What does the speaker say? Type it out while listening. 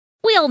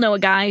all know a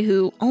guy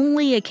who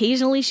only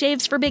occasionally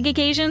shaves for big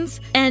occasions,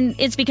 and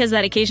it's because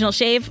that occasional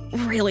shave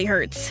really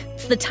hurts.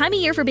 It's the time of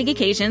year for big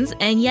occasions,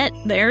 and yet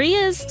there he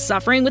is,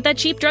 suffering with that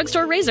cheap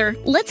drugstore razor.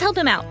 Let's help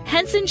him out.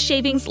 Henson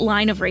Shaving's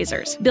line of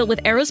razors, built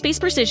with aerospace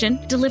precision,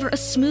 deliver a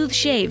smooth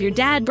shave your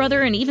dad,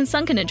 brother, and even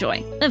son can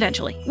enjoy,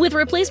 eventually. With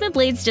replacement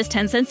blades just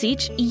 10 cents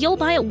each, you'll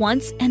buy it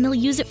once and they'll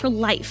use it for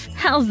life.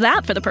 How's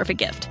that for the perfect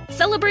gift?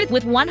 Celebrate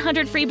with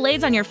 100 free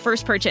blades on your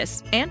first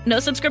purchase, and no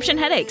subscription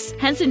headaches.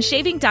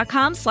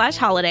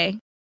 HensonShaving.com/holiday.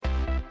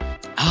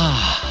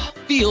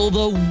 Feel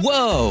the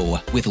whoa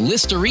with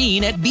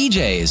Listerine at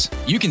BJ's.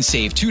 You can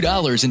save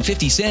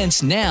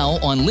 $2.50 now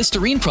on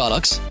Listerine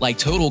products like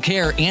Total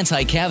Care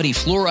Anti-Cavity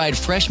Fluoride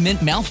Fresh Mint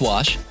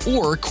Mouthwash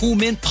or Cool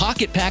Mint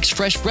Pocket Packs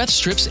Fresh Breath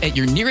Strips at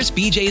your nearest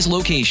BJ's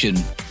location.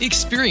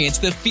 Experience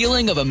the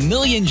feeling of a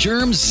million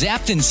germs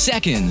zapped in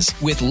seconds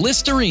with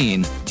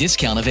Listerine.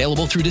 Discount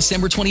available through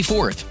December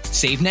 24th.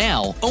 Save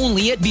now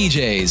only at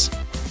BJ's.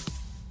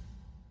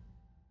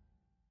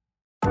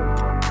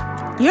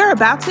 You're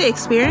about to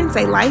experience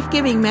a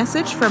life-giving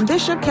message from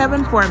Bishop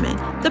Kevin Foreman,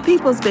 the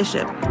People's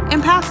Bishop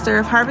and pastor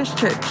of Harvest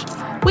Church.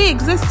 We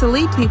exist to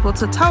lead people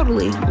to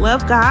totally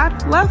love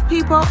God, love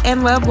people,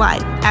 and love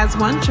life as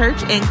one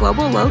church in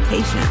global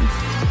locations.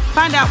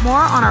 Find out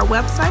more on our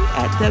website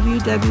at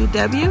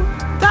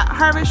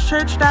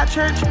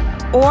www.harvestchurch.church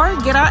or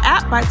get our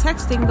app by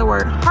texting the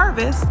word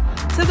HARVEST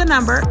to the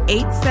number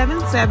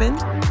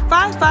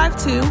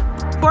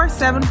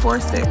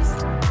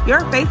 877-552-4746.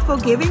 Your faithful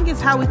giving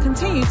is how we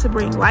continue to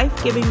bring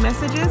life-giving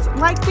messages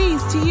like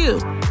these to you.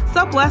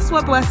 So bless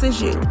what blesses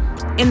you.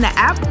 In the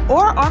app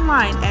or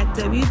online at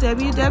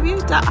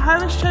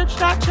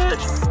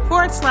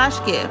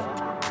www.harvestchurch.church/give.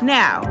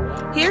 Now,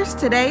 here's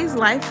today's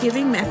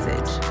life-giving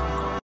message.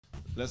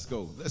 Let's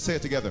go. Let's say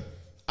it together.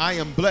 I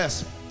am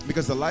blessed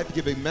because the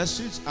life-giving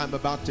message I'm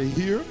about to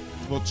hear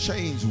will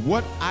change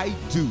what I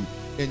do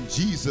in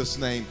Jesus'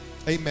 name.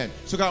 Amen.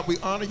 So God, we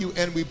honor you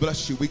and we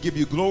bless you. We give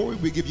you glory,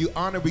 we give you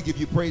honor, we give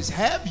you praise.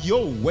 Have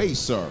your way,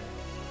 sir,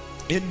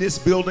 in this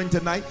building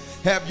tonight.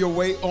 Have your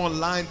way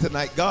online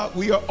tonight. God,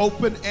 we are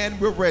open and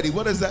we're ready.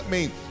 What does that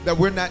mean? That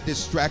we're not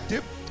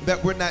distracted,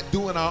 that we're not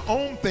doing our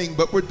own thing,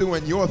 but we're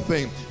doing your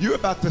thing. You're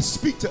about to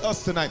speak to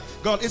us tonight.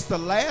 God, it's the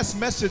last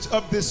message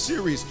of this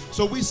series.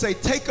 So we say,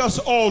 take us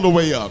all the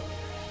way up.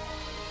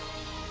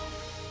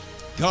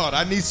 God,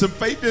 I need some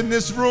faith in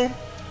this room.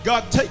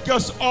 God, take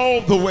us all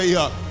the way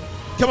up.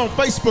 Come on,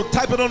 Facebook,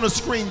 type it on the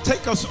screen.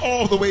 Take us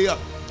all the way up.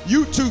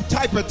 YouTube,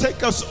 type it.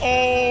 Take us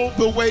all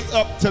the way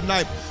up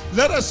tonight.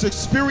 Let us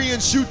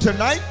experience you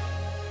tonight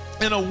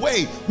in a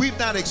way we've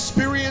not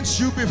experienced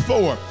you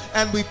before.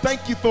 And we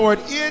thank you for it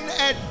in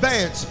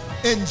advance.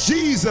 In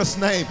Jesus'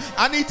 name.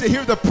 I need to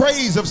hear the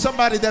praise of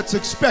somebody that's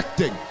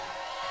expecting.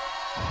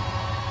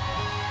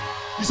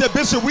 You said,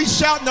 Bishop, we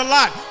shouting a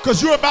lot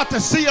because you're about to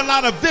see a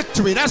lot of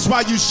victory. That's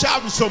why you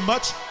shouting so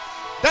much.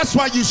 That's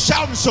why you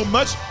shouting so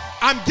much.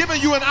 I'm giving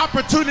you an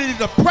opportunity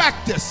to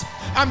practice.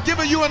 I'm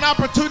giving you an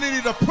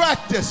opportunity to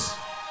practice.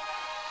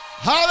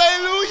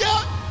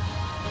 Hallelujah.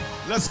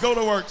 Let's go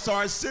to work. So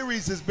our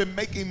series has been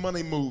Making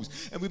Money Moves.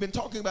 And we've been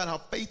talking about how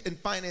faith and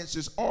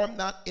finances are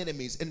not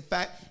enemies. In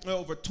fact,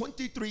 over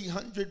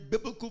 2,300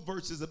 biblical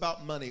verses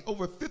about money.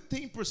 Over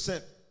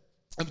 15%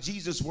 of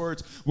Jesus'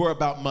 words were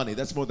about money.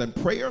 That's more than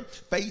prayer,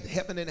 faith,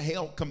 heaven, and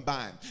hell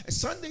combined. And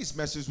Sunday's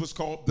message was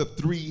called the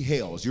three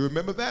hells. You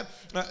remember that?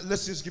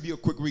 Let's just give you a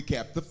quick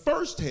recap. The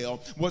first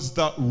hell was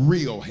the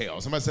real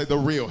hell. Somebody say the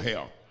real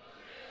hell.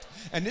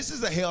 And this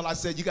is a hell, I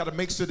said, you got to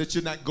make sure that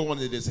you're not going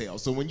to this hell.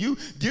 So when you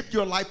give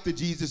your life to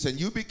Jesus and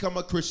you become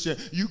a Christian,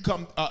 you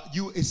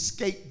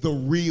escape the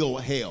real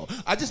hell.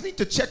 I just need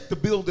to check the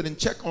building and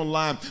check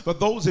online for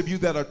those of you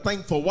that are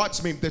thankful,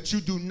 watch me, that you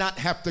do not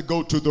have to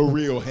go to the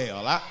real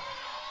hell.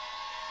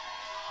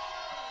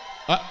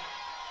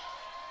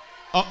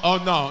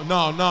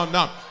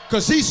 No.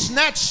 Because he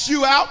snatched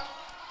you out.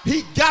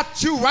 He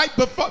got you right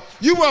before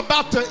you were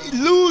about to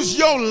lose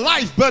your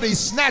life, but he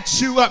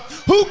snatched you up.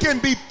 Who can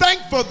be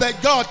thankful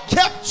that God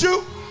kept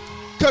you?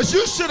 Because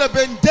you should have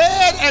been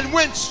dead and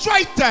went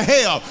straight to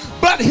hell,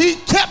 but he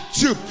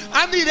kept you.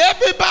 I need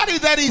everybody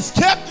that he's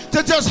kept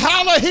to just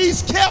holler,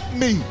 he's kept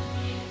me.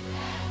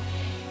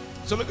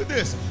 So look at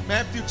this.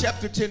 Matthew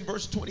chapter 10,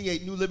 verse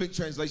 28, New Living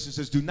Translation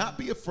says, do not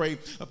be afraid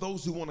of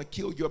those who want to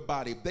kill your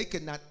body. They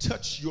cannot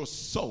touch your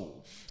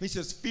soul. He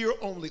says, fear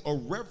only or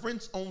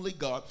reverence only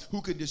God who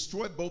can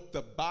destroy both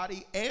the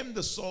body and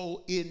the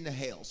soul in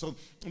hell. So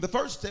the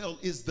first hell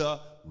is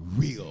the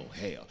real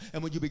hell.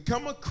 And when you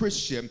become a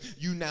Christian,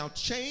 you now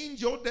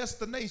change your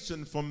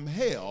destination from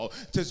hell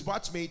to,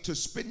 watch me, to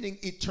spending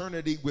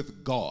eternity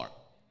with God.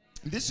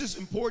 This is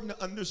important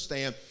to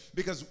understand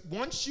because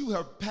once you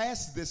have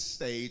passed this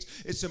stage,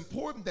 it's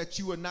important that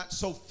you are not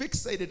so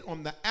fixated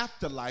on the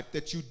afterlife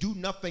that you do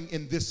nothing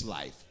in this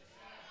life.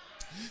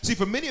 See,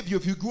 for many of you,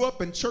 if you grew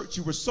up in church,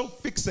 you were so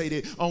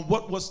fixated on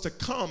what was to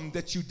come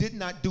that you did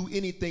not do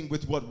anything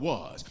with what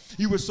was.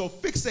 You were so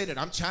fixated,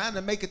 I'm trying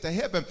to make it to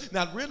heaven,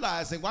 not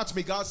realizing, watch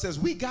me, God says,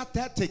 we got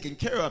that taken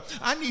care of.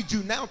 I need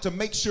you now to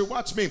make sure,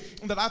 watch me,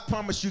 that I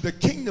promise you the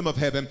kingdom of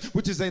heaven,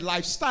 which is a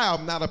lifestyle,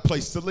 not a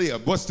place to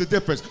live. What's the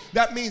difference?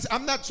 That means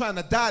I'm not trying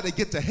to die to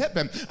get to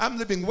heaven. I'm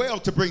living well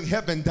to bring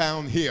heaven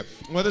down here.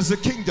 What is the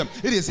kingdom?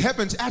 It is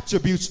heaven's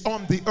attributes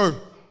on the earth.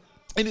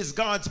 It is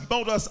God's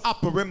modus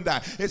operandi.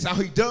 It's how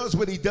he does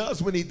what he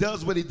does when he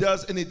does what he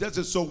does, and he does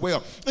it so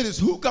well. It is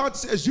who God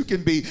says you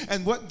can be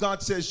and what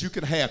God says you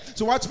can have.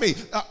 So watch me.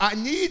 I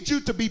need you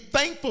to be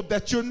thankful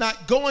that you're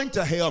not going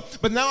to hell,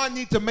 but now I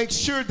need to make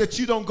sure that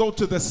you don't go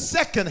to the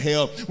second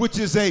hell, which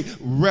is a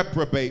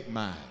reprobate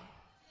mind.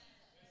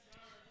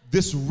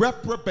 This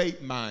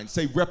reprobate mind,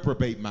 say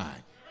reprobate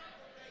mind.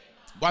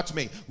 Watch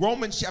me.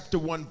 Romans chapter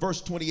 1 verse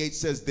 28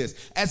 says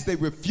this: as they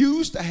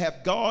refused to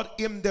have God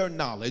in their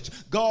knowledge,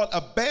 God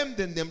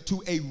abandoned them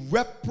to a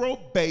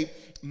reprobate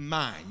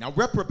mind. Now,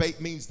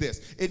 reprobate means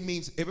this. It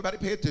means, everybody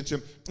pay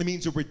attention, it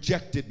means a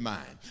rejected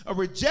mind. A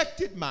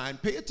rejected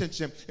mind, pay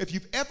attention, if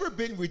you've ever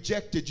been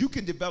rejected, you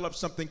can develop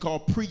something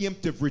called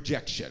preemptive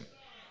rejection.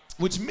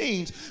 Which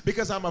means,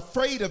 because I'm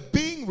afraid of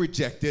being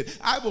rejected,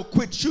 I will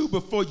quit you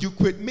before you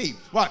quit me.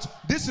 Watch,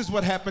 this is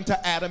what happened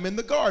to Adam in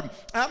the garden.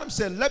 Adam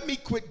said, let me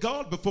quit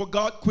God before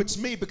God quits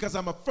me, because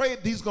I'm afraid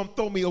he's going to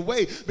throw me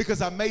away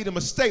because I made a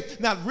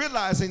mistake. Not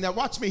realizing that,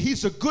 watch me,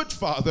 he's a good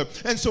father.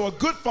 And so a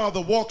good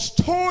father walks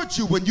towards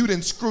you when you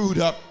done screwed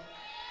up.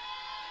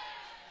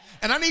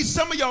 And I need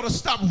some of y'all to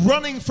stop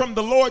running from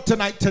the Lord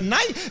tonight.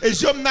 Tonight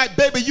is your night,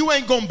 baby. You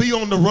ain't going to be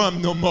on the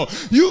run no more.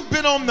 You've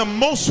been on the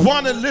most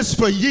wanted list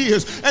for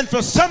years. And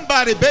for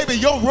somebody, baby,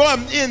 your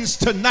run ends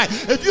tonight.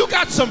 If you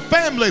got some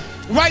family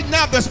right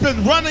now that's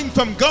been running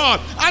from God,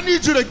 I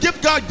need you to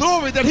give God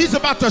glory that he's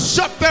about to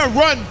shut their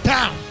run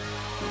down.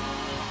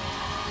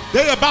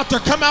 They're about to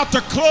come out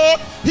the club.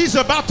 He's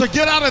about to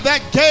get out of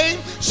that game.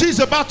 She's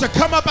about to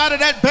come up out of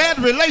that bad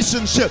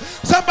relationship.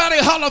 Somebody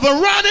holler,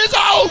 the run is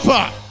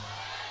over.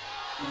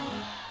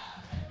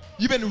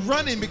 You've been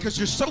running because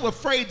you're so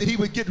afraid that he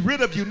would get rid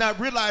of you, not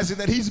realizing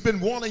that he's been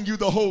wanting you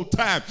the whole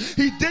time.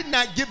 He did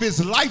not give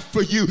his life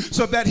for you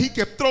so that he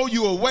could throw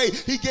you away.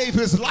 He gave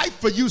his life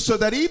for you so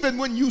that even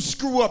when you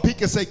screw up, he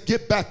can say,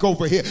 get back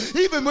over here.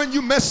 Even when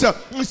you mess up,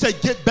 he say,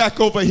 get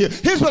back over here.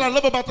 Here's what I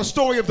love about the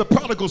story of the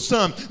prodigal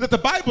son, that the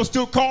Bible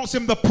still calls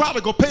him the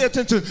prodigal. Pay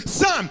attention.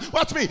 Son,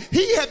 watch me.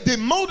 He had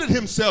demoted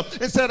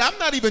himself and said, I'm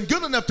not even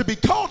good enough to be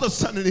called a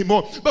son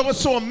anymore. But what's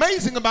so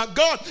amazing about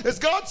God is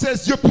God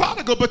says, you're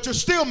prodigal, but you're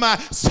still my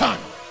son.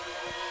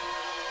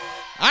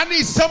 I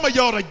need some of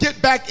y'all to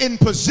get back in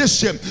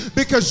position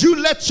because you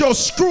let your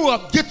screw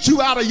up get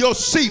you out of your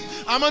seat.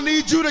 I'm going to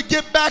need you to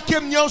get back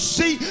in your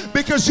seat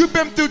because you've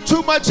been through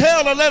too much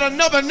hell to let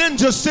another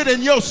ninja sit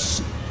in your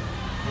seat.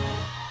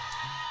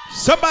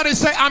 Somebody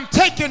say, I'm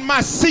taking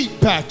my seat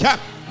back.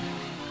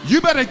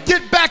 You better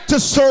get back to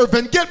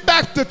serving, get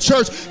back to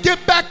church,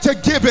 get back to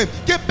giving,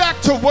 get back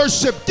to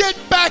worship, get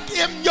back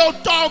in your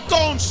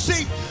doggone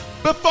seat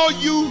before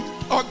you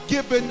are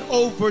given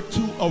over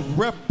to a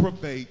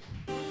reprobate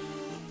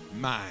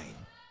mind.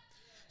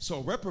 So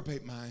a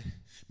reprobate mind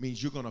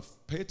means you're going to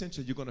pay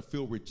attention, you're going to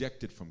feel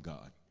rejected from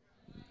God.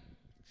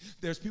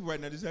 There's people right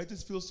now that say, I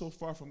just feel so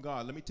far from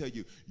God. Let me tell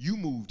you, you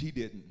moved, he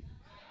didn't.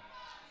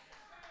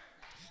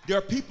 There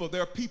are people,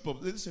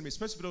 listen to me,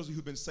 especially for those of you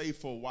who've been saved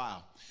for a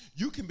while.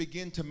 You can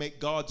begin to make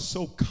God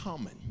so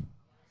common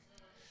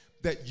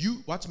that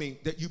you, watch me,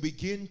 that you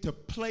begin to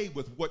play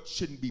with what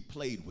shouldn't be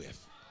played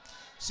with.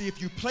 See,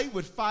 if you play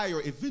with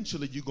fire,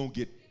 eventually you're going to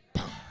get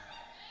burned.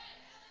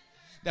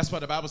 That's why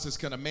the Bible says,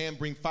 can a man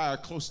bring fire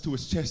close to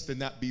his chest and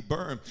not be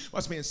burned?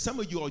 Watch me, and some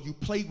of you all, you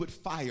play with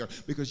fire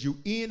because you're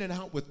in and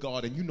out with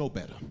God and you know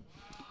better.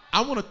 I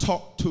want to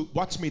talk to,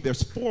 watch me,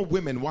 there's 4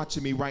 women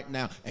watching me right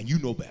now and you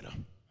know better.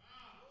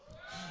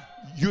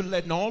 You're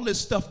letting all this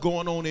stuff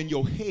going on in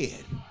your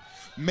head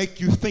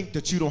make you think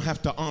that you don't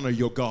have to honor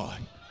your God.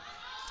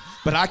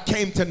 But I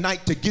came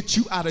tonight to get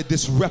you out of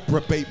this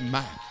reprobate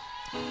mind.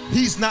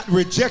 He's not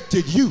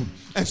rejected you.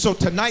 And so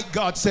tonight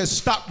God says,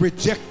 stop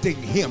rejecting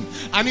him.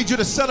 I need you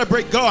to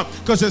celebrate God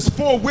because there's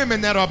 4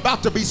 women that are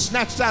about to be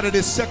snatched out of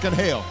this second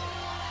hell.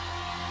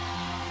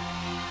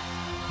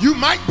 You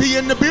might be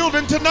in the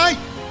building tonight.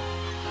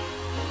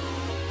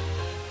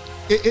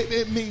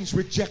 It means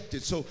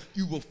rejected. So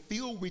you will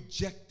feel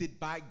rejected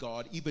by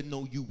God even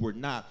though you were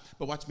not.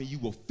 But watch me, you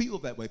will feel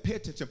that way. Pay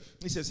attention.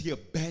 He says he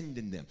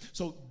abandoned them.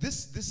 So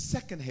this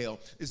second hell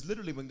is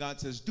literally when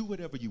God says, do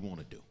whatever you want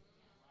to do.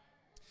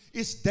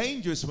 It's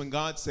dangerous when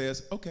God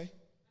says, okay.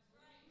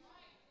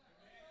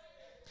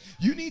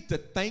 You need to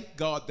thank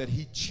God that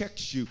he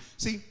checks you.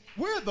 See,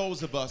 where are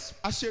those of us,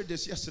 I shared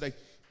this yesterday,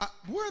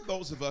 where are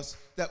those of us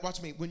that,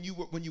 watch me, when you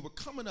were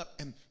coming up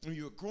and when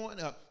you were growing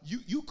up,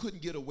 you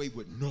couldn't get away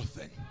with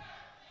nothing.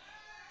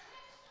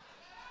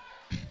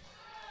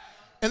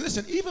 And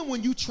listen, even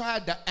when you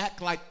tried to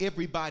act like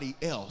everybody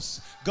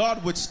else,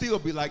 God would still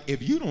be like,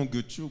 if you don't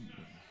get you.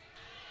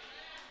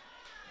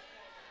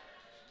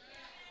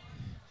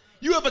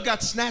 You ever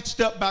got snatched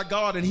up by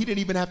God and he didn't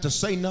even have to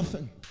say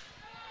nothing?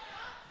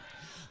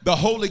 The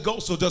Holy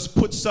Ghost will just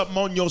put something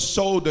on your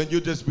shoulder and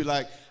you'll just be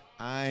like,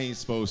 I ain't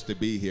supposed to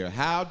be here.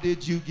 How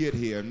did you get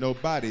here?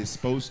 Nobody's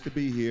supposed to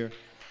be here.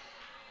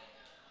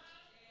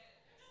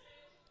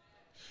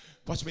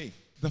 Watch me.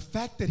 The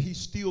fact that he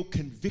still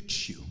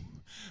convicts you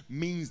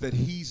means that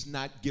he's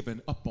not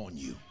given up on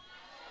you.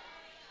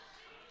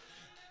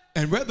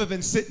 And rather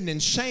than sitting in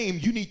shame,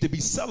 you need to be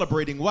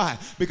celebrating. Why?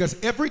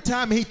 Because every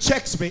time he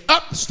checks me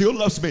up, still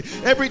loves me.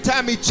 Every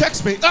time he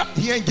checks me up,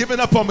 he ain't giving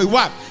up on me.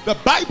 Why? The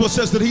Bible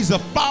says that he's a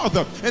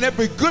father, and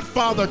every good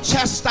father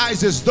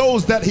chastises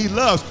those that he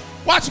loves.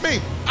 Watch me.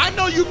 I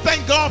know you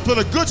thank God for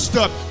the good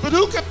stuff, but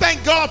who can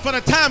thank God for the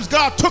times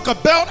God took a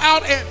belt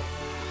out and...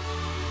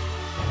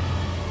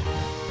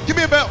 Give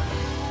me a belt.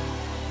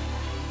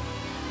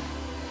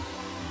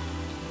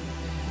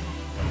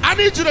 I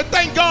need you to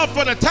thank God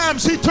for the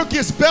times he took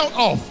his belt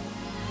off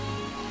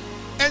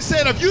and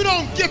said, if you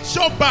don't get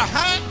your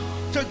behind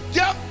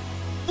together,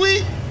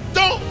 we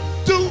don't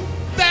do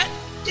that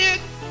in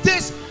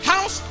this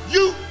house.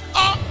 You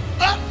are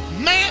a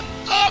man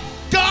of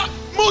God.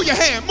 Move your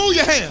hand, move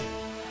your hand.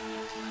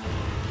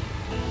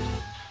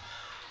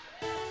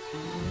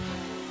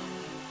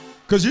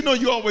 Because you know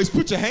you always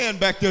put your hand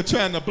back there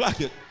trying to block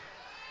it.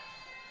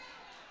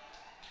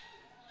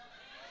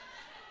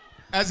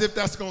 As if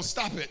that's going to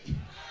stop it.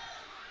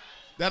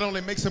 That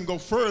only makes him go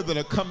further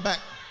to come back.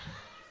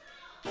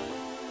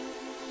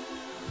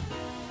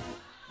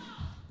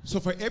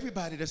 So for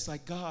everybody that's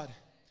like, God,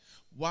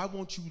 why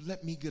won't you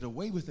let me get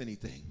away with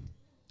anything?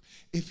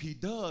 If he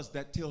does,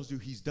 that tells you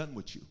he's done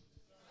with you.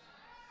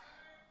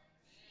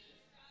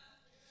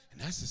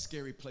 And that's a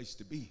scary place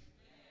to be.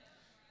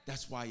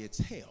 That's why it's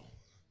hell.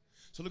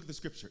 So look at the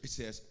scripture. It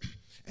says,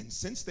 and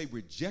since they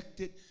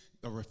rejected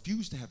or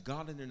refused to have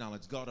God in their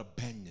knowledge, God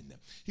abandoned them.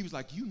 He was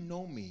like, you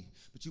know me,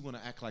 but you want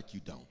to act like you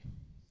don't.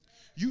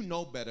 You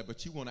know better,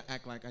 but you want to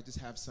act like I just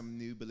have some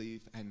new belief,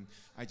 and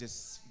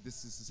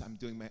I'm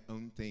doing my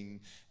own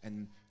thing,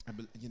 and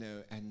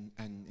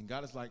and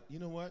God is like, you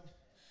know what?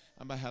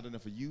 I'm about had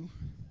enough of you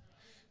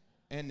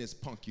and this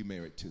punk you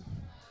married to.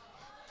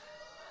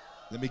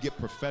 Let me get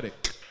prophetic.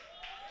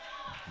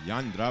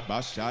 Yandra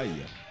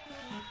Bashaya.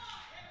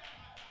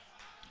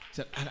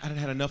 Said, I done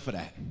had enough of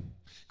that.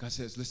 God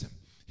says, listen,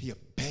 he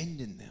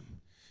abandoned them.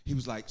 He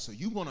was like, so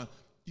you don't want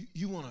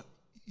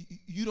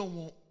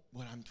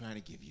what I'm trying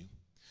to give you.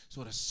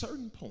 So at a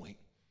certain point,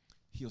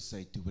 he'll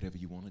say, do whatever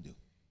you want to do.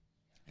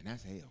 And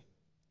that's hell.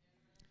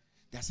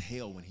 That's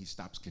hell when he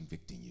stops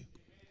convicting you.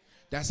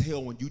 That's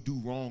hell when you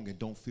do wrong and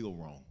don't feel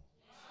wrong.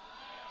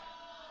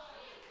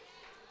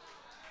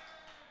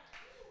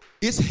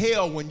 It's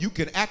hell when you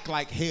can act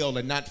like hell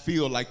and not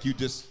feel like you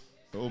just,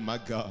 oh my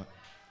God.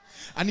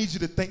 I need you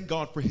to thank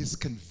God for his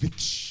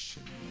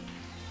conviction.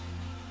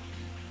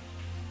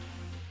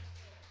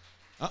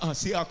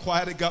 See how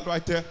quiet it got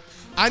right there?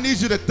 I need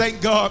you to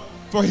thank God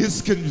for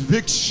his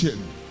conviction.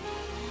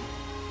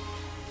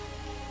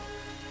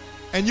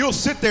 And you'll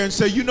sit there and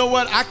say, you know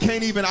what? I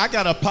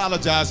got to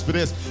apologize for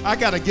this. I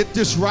got to get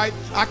this right.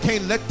 I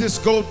can't let this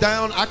go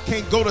down. I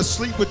can't go to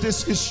sleep with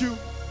this issue.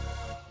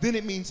 Then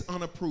it means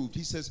unapproved.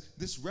 He says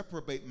this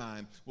reprobate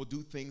mind will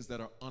do things that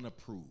are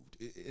unapproved.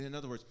 In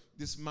other words,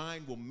 this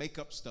mind will make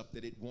up stuff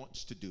that it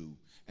wants to do.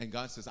 And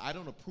God says, I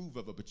don't approve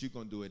of it, but you're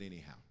going to do it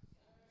anyhow.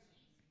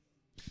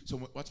 So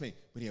watch me.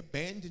 When he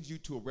abandons you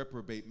to a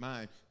reprobate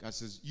mind, God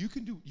says, you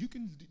can do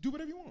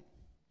whatever you want.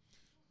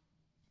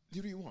 Do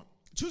whatever you want.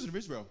 The children of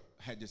Israel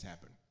had this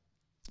happen.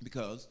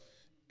 Because,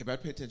 if I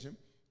pay attention,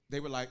 they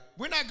were like,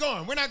 we're not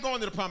going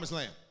to the promised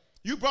land.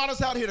 You brought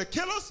us out here to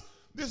kill us?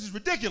 This is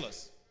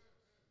ridiculous.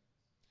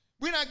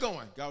 We're not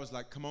going. God was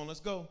like, come on,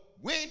 let's go.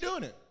 We ain't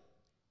doing it.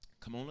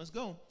 Come on, let's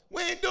go.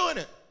 We ain't doing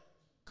it.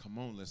 Come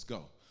on, let's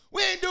go.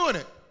 We ain't doing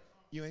it.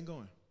 You ain't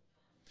going.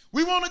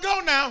 We want to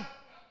go now.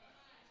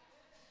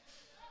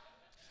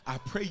 I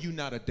pray you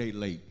not a day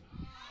late.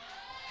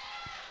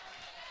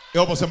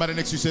 Elbow somebody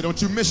next to you, say,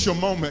 don't you miss your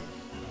moment.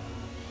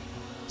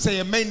 Say,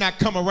 it may not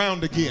come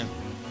around again.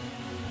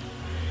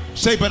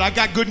 Say, but I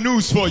got good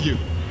news for you.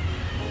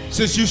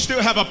 Since you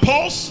still have a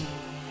pulse,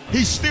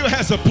 he still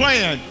has a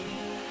plan.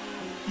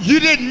 You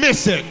didn't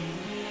miss it.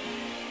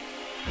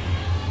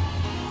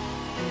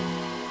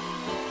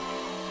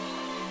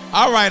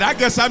 All right, I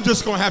guess I'm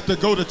just going to have to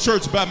go to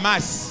church by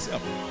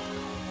myself.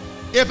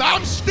 If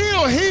I'm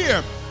still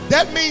here,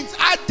 that means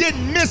I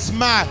didn't miss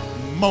my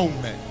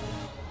moment.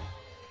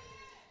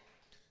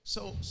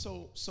 So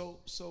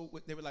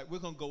they were like, we're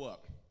going to go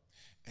up.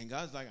 And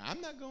God's like,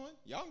 I'm not going.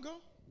 Y'all can go.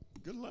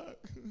 Good luck.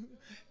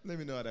 Let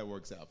me know how that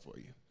works out for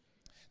you.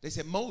 They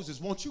said,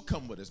 Moses, won't you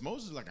come with us?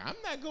 Moses was like, I'm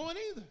not going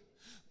either.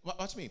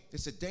 Watch me.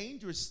 It's a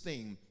dangerous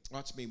thing,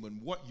 watch me, when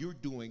what you're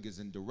doing is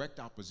in direct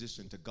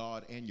opposition to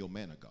God and your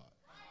man of God.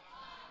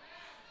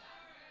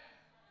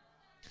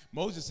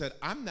 Moses said,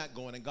 I'm not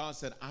going, and God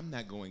said, I'm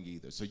not going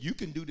either. So you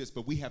can do this,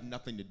 but we have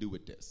nothing to do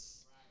with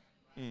this.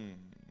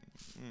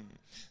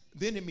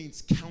 Then it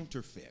means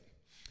counterfeit.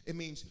 It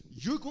means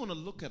you're going to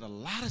look at a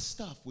lot of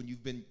stuff when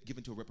you've been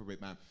given to a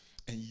reprobate mind,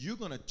 and you're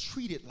going to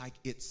treat it like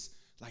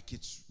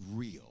it's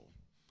real,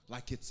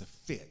 like it's a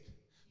fit,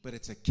 but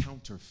it's a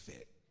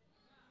counterfeit.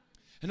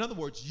 In other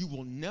words, you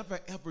will never,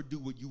 ever do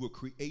what you were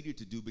created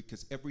to do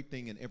because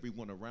everything and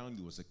everyone around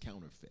you is a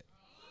counterfeit.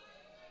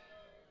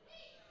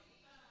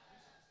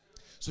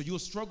 So you'll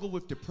struggle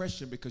with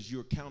depression because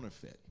you're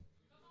counterfeit.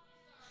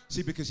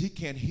 See, because he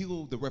can't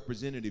heal the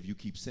representative you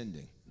keep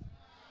sending.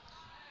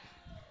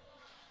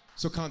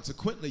 So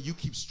consequently, you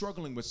keep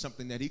struggling with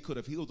something that he could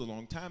have healed a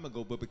long time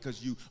ago, but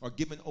because you are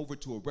given over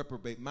to a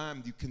reprobate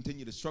mind, you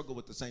continue to struggle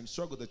with the same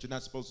struggle that you're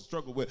not supposed to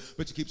struggle with,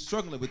 but you keep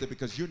struggling with it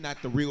because you're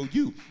not the real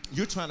you.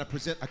 You're trying to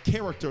present a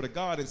character to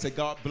God and say,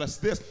 God, bless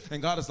this.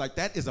 And God is like,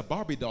 that is a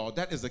Barbie doll.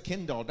 That is a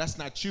Ken doll. That's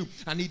not you.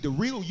 I need the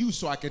real you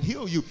so I can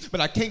heal you,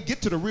 but I can't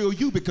get to the real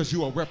you because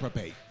you're a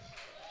reprobate.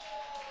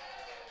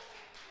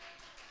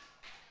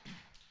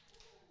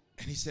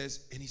 And he says,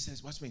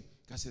 watch me.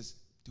 God says,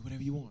 do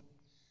whatever you want.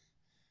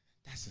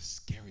 That's a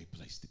scary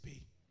place to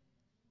be.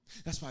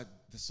 That's why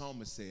the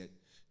psalmist said,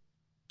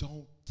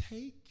 don't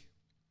take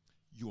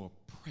your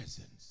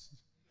presence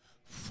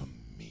from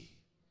me.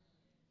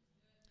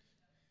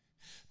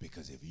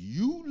 Because if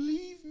you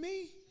leave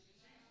me,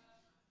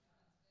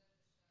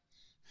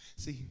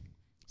 see,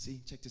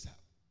 check this out.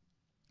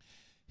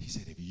 He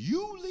said, if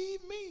you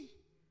leave me,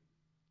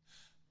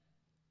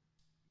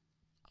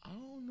 I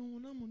don't know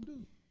what I'm going to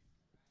do.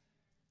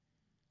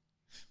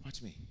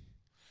 Watch me.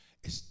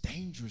 It's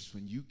dangerous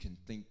when you can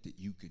think that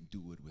you can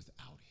do it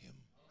without him.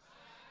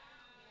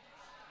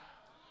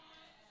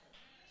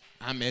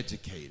 I'm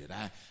educated.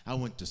 I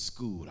went to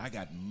school. I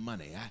got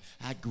money.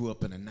 I grew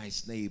up in a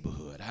nice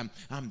neighborhood.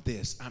 I'm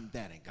this, I'm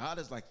that. And God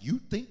is like, you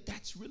think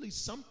that's really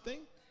something?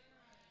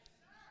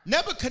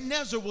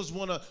 Nebuchadnezzar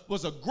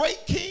was a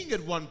great king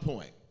at one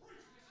point.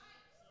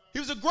 He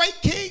was a great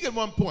king at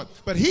one point,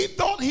 but he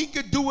thought he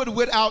could do it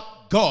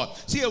without God.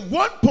 See, at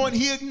one point,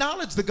 he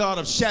acknowledged the God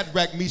of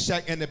Shadrach,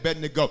 Meshach, and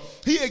Abednego.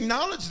 He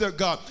acknowledged their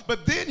God,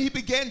 but then he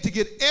began to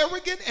get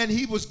arrogant, and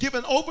he was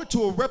given over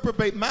to a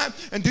reprobate mind.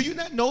 And do you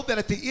not know that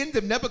at the end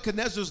of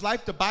Nebuchadnezzar's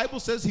life, the Bible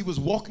says he was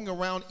walking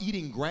around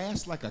eating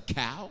grass like a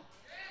cow?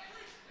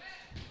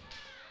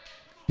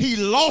 He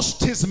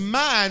lost his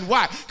mind.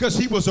 Why? Because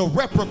he was a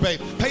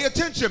reprobate. Pay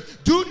attention.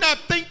 Do not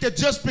think that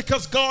just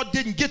because God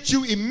didn't get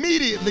you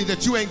immediately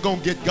that you ain't going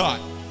to get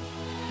God.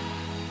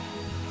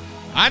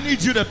 I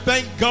need you to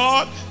thank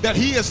God that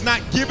he has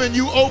not given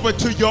you over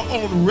to your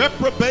own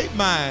reprobate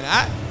mind.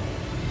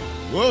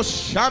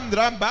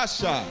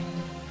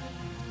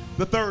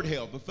 The third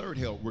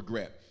hell,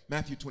 regret.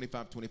 Matthew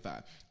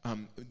 25:25.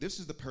 This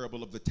is the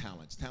parable of the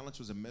talents. Talents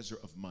was a measure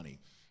of money.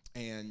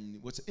 And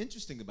what's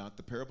interesting about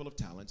the parable of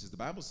talents is the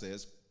Bible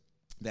says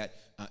that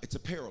it's a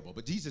parable,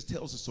 but Jesus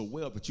tells us so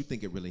well that you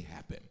think it really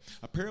happened.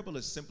 A parable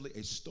is simply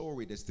a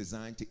story that's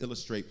designed to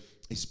illustrate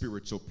a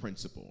spiritual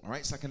principle. All right,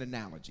 it's like an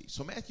analogy.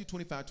 So Matthew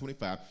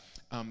 25:25,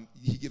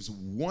 he gives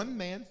one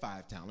man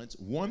 5 talents,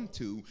 1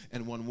 2,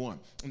 and 1 1.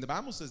 And the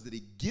Bible says that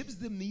he gives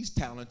them these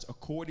talents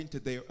according to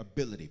their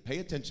ability. Pay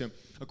attention,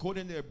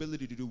 according to their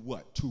ability to do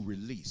what? To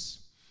release.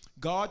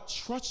 God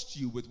trusts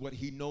you with what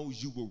he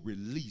knows you will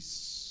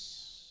release.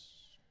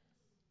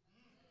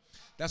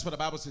 That's what the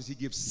Bible says. He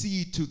gives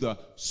seed to the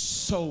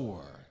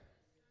sower.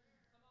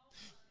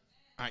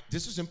 All right,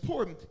 this is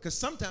important because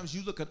sometimes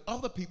you look at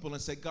other people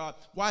and say, God,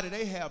 why do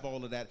they have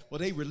all of that? Well,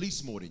 they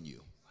release more than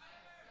you.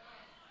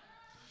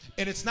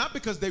 And it's not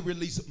because they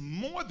release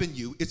more than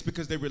you. It's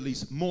because they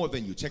release more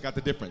than you. Check out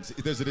the difference.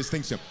 There's a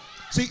distinction.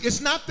 See, it's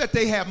not that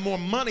they have more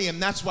money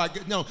and that's why,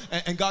 no,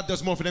 and God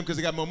does more for them because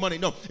they got more money.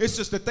 No, it's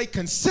just that they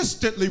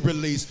consistently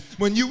release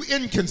when you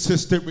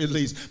inconsistent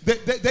release.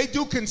 They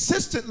do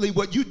consistently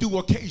what you do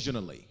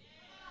occasionally.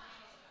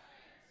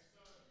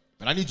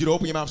 But I need you to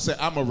open your mouth and say,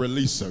 I'm a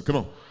releaser.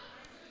 Come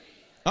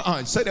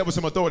on. Say that with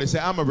some authority. Say,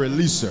 I'm a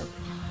releaser.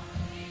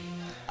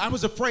 I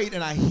was afraid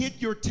and I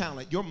hid your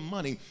talent, your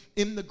money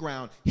in the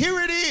ground. Here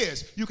it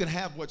is. You can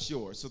have what's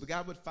yours. So the guy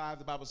with 5,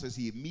 the Bible says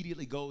he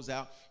immediately goes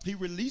out. He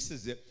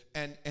releases it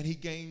and he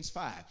gains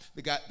 5.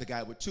 The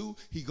guy with 2,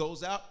 he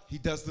goes out. He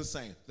does the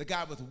same. The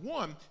guy with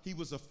 1, he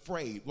was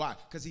afraid. Why?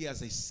 Because he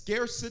has a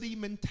scarcity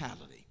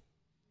mentality.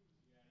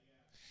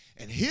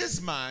 In his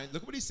mind,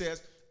 look what he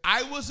says.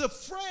 I was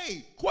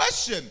afraid.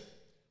 Question.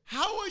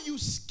 How are you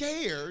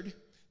scared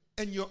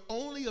and your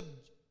only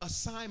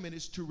assignment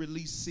is to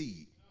release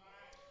seed?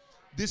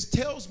 This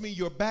tells me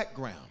your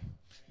background.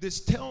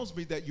 This tells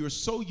me that you're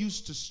so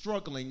used to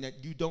struggling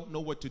that you don't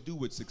know what to do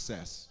with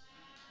success.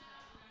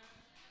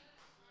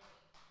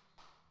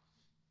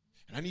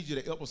 And I need you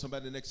to help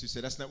somebody next to you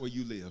say, that's not where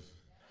you live.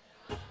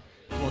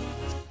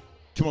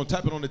 Come on,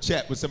 type it on the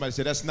chat when somebody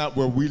say, that's not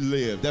where we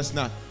live. That's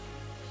not.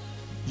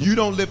 You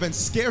don't live in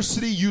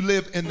scarcity. You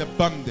live in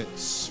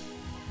abundance.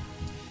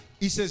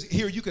 He says,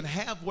 here, you can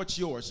have what's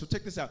yours. So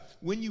check this out.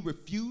 When you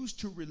refuse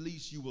to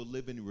release, you will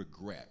live in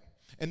regret.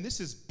 And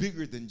this is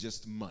bigger than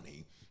just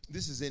money.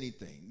 This is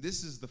anything.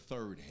 This is the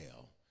third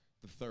hell.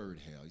 The third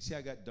hell. You see how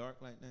I got dark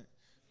like that?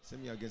 Some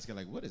of y'all guys get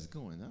like, what is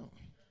going on?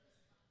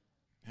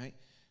 Right?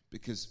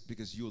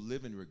 Because you'll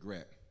live in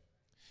regret.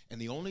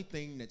 And the only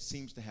thing that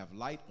seems to have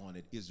light on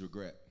it is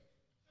regret.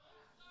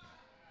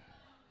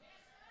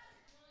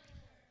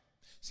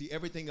 See,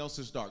 everything else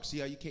is dark. See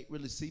how you can't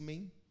really see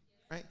me?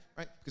 Right?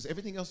 Because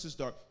everything else is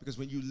dark. Because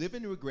when you live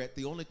in regret,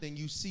 the only thing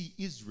you see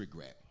is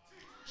regret.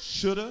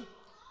 Shoulda,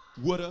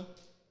 woulda,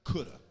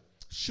 coulda.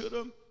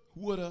 Shoulda,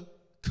 woulda,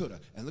 coulda.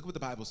 And look what the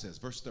Bible says,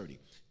 verse 30.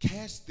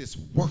 Cast this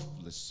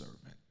worthless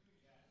servant.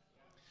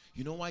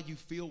 You know why you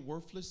feel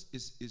worthless?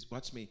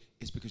 Watch me,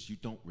 it's because you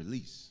don't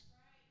release.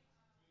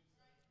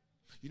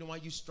 You know why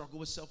you struggle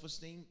with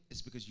self-esteem?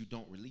 It's because you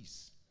don't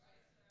release.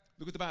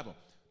 Look at the Bible.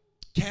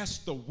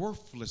 Cast the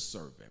worthless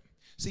servant.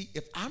 See,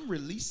 if I'm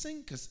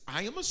releasing, because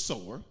I am a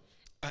sower,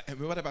 and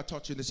what have I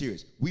taught you in this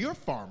series? We are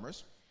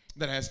farmers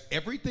that has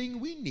everything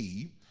we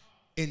need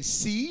in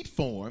seed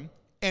form,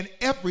 and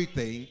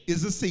everything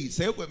is a seed.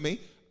 Say it with me.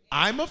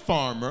 I'm a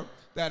farmer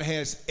that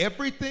has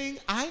everything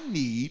I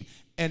need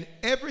and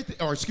everything,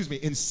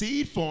 in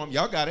seed form,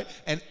 y'all got it,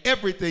 and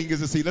everything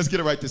is a seed. Let's get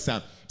it right this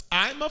time.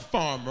 I'm a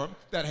farmer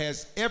that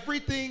has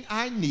everything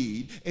I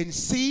need in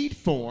seed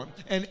form,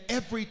 and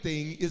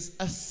everything is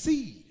a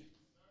seed.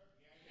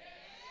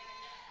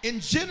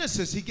 In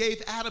Genesis, he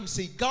gave Adam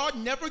seed. God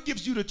never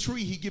gives you the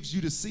tree, he gives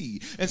you the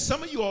seed. And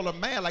some of you all are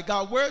mad, like,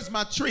 God, where's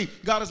my tree?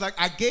 God is like,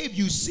 I gave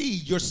you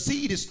seed. Your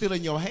seed is still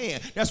in your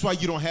hand. That's why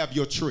you don't have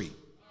your tree.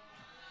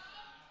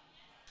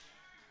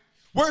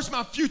 Where's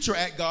my future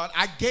at, God?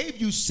 I gave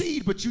you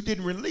seed, but you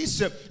didn't release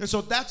it. And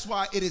so that's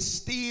why it is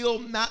still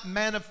not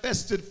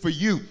manifested for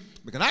you.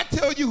 But can I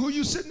tell you who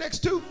you sit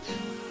next to?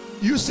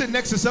 You sit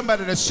next to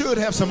somebody that should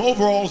have some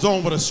overalls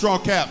on with a straw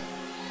cap.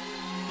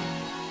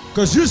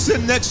 Because you're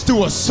sitting next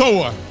to a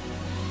sower.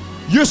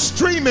 You're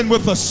streaming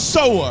with a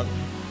sower.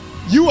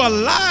 You are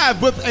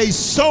live with a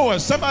sower.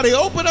 Somebody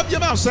open up your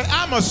mouth and say,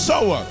 I'm a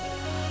sower.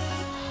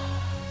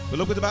 But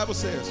look what the Bible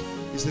says.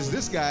 He says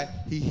this guy,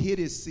 he hid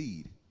his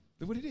seed.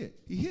 Look what he did.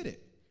 He hid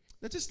it.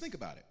 Now just think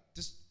about it.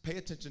 Just pay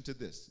attention to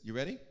this. You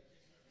ready?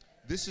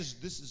 This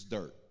is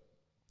dirt.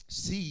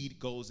 Seed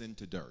goes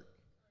into dirt.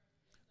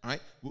 All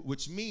right?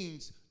 Which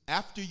means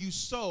after you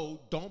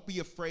sow, don't be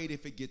afraid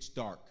if it gets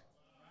dark.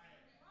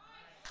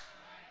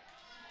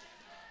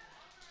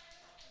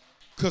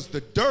 Because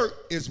the dirt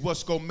is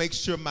what's going to make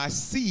sure my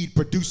seed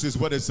produces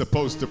what it's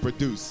supposed to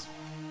produce.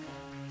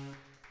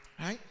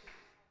 All right?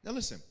 Now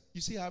listen.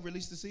 You see how I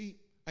release the seed?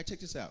 All right, check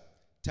this out.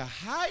 To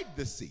hide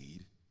the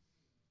seed,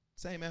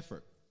 same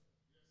effort.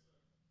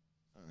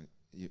 All right,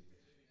 you.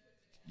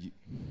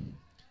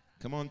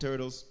 Come on,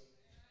 turtles.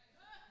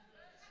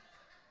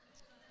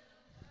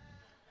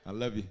 I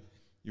love you.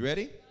 You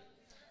ready?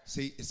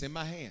 See, it's in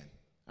my hand.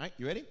 All right,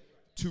 you ready?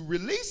 To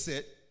release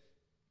it,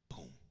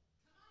 boom.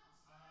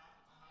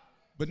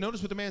 But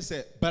notice what the man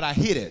said, but I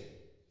hid it.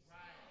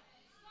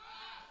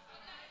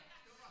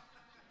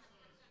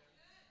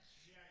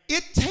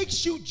 It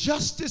takes you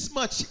just as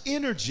much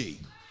energy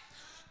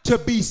to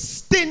be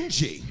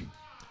stingy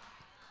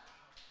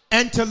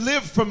and to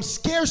live from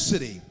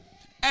scarcity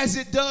as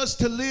it does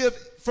to live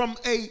from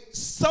a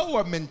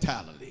sower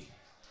mentality.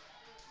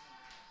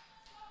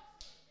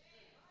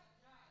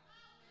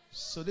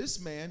 So this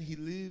man, he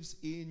lives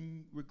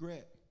in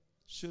regret.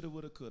 Shoulda,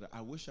 woulda, coulda.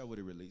 I wish I would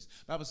have released.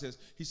 Bible says,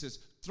 he says,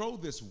 throw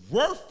this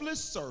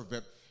worthless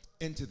servant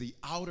into the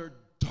outer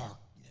darkness.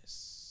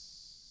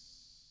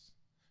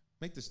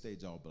 Make the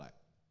stage all black.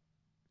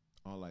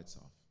 All lights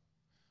off.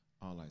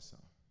 All lights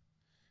off.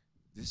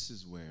 This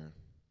is where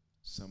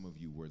some of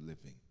you were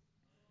living.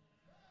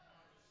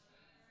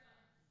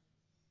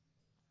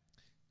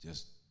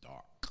 Just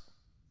dark.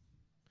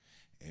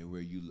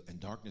 And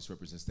darkness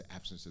represents the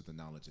absence of the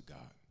knowledge of God.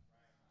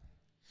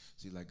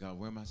 So you're like, God,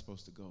 where am I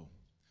supposed to go?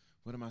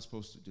 What am I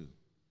supposed to do?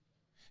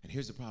 And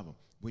here's the problem.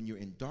 When you're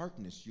in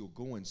darkness, you'll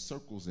go in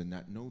circles and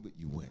not know that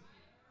you went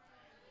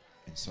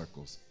in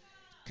circles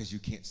because you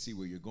can't see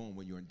where you're going.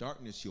 When you're in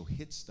darkness, you'll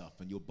hit stuff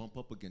and you'll bump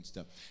up against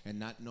stuff and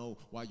not know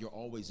why you're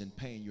always in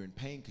pain. You're in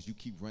pain because you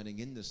keep running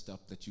into stuff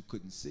that you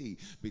couldn't see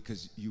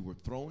because you were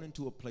thrown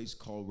into a place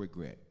called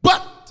regret.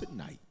 But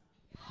tonight,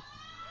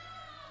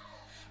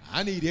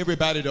 I need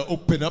everybody to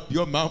open up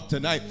your mouth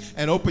tonight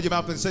and open your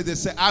mouth and say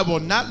this. Say, I will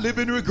not live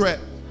in regret.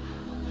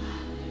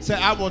 Say,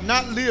 I will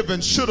not live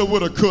in shoulda,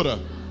 woulda, coulda.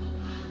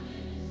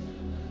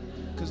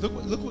 Because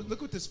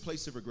look what this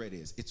place of regret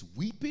is. It's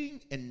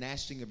weeping and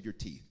gnashing of your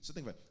teeth. So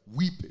think about it.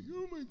 Weeping.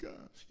 Oh, my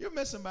God. You ever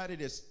met somebody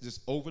that's just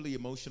overly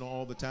emotional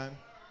all the time?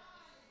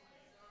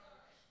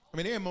 I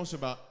mean, they're emotional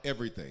about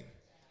everything.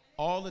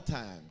 All the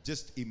time.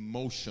 Just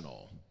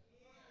emotional.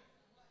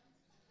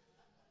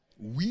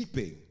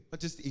 Weeping,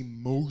 but just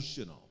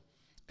emotional.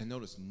 And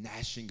notice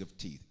gnashing of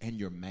teeth. And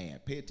you're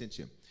mad. Pay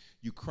attention.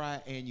 You cry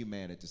and you're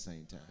mad at the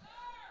same time.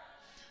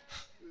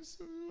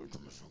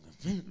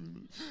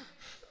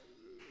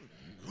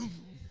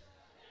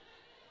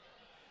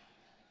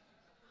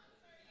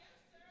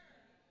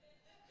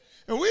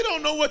 And we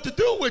don't know what to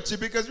do with you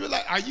because we're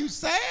like, are you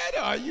sad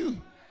or are you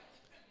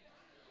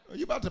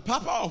about to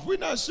pop off? We're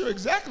not sure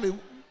exactly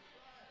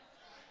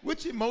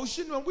which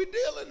emotion are we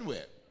dealing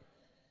with.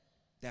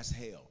 That's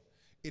hell.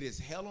 It is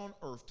hell on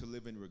earth to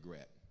live in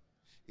regret.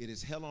 It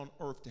is hell on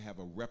earth to have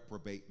a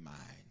reprobate mind.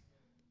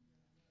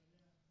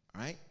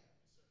 All right?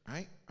 All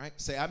right? All right?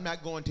 Say, I'm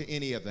not going to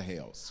any of the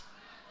hells.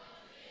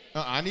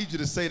 I need you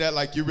to say that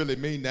like you really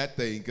mean that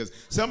thing, because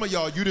some of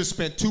y'all, you just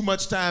spent too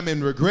much time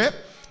in regret.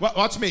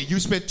 Watch me. You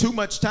spent too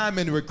much time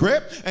in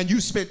regret, and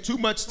you spent too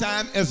much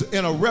time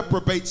in a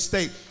reprobate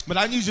state. But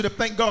I need you to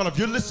thank God. If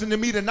you're listening to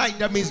me tonight,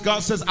 that means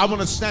God says, I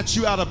want to snatch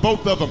you out of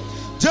both of them.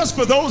 Just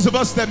for those of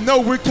us that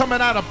know we're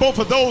coming out of both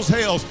of those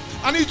hells,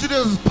 I need you to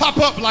just pop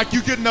up like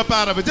you're getting up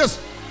out of it. Just,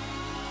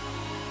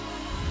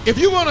 if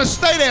you want to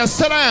stay there,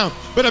 sit down.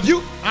 But if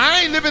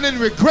I ain't living in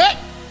regret,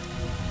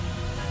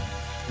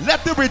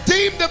 let the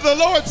redeemed of the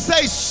Lord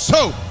say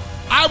so.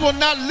 I will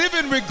not live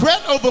in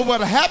regret over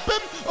what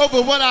happened,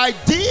 over what I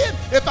did.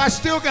 If I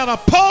still got a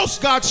pulse,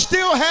 God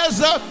still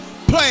has a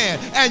plan.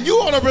 And you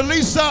want to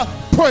release a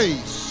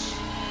praise.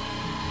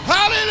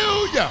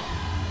 Hallelujah.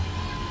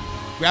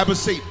 Grab a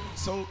seat.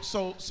 So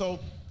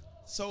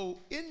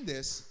in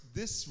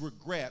this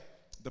regret,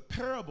 the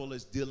parable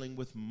is dealing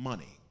with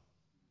money,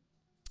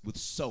 with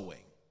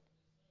sowing.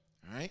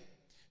 All right?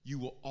 You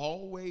will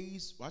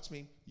always, watch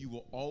me, you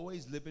will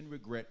always live in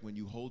regret when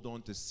you hold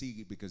on to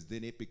seed, because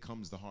then it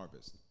becomes the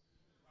harvest.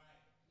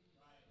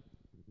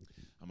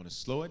 I'm going to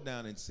slow it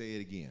down and say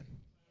it again.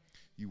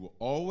 You will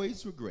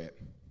always regret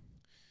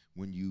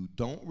when you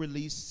don't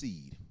release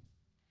seed,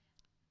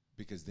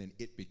 because then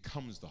it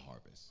becomes the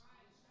harvest.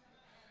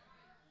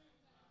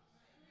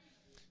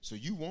 So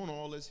you want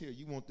all this here.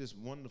 You want this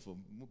wonderful,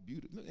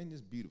 beautiful, look, and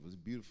this beautiful, it's a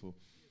beautiful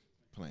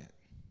plant.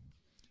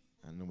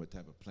 I don't know what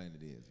type of plant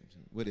it is.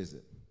 What is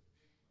it?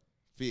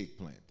 Fig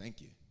plant.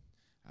 Thank you.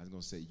 I was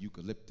going to say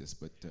eucalyptus,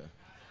 but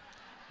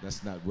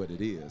that's not what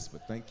it is.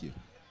 But thank you.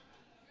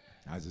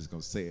 I was just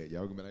going to say it.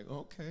 Y'all going to be like,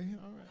 okay,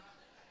 all right.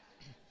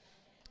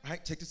 All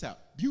right, check this out.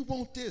 You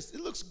want this.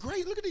 It looks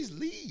great. Look at these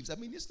leaves. I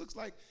mean, this looks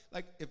like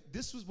if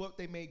this was what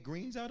they made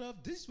greens out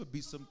of, this would be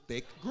some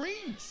thick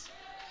greens.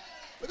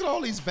 Look at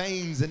all these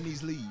veins in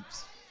these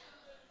leaves.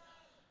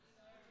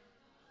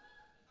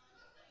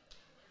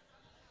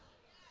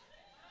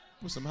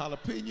 Put some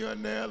jalapeno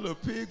in there, a little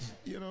pig,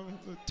 little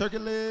turkey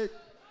leg.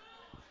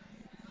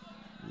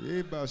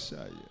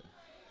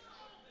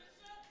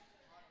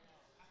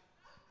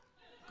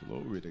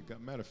 Glory to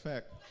God. Matter of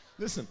fact,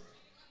 listen,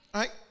 all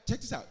right,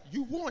 check this out.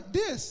 You want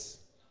this,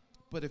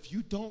 but if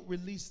you don't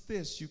release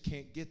this, you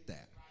can't get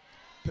that.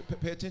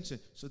 Pay attention.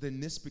 So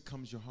then this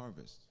becomes your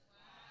harvest.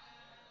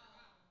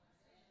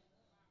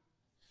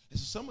 And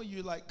so some of you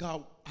are like,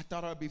 God, I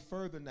thought I'd be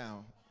further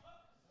now.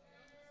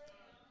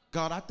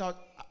 God, I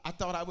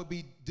thought I would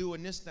be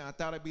doing this now. I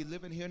thought I'd be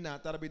living here now. I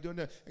thought I'd be doing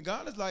that. And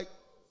God is like,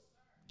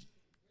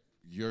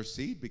 your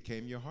seed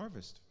became your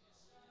harvest.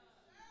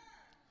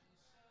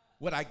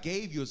 What I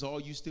gave you is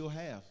all you still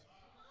have,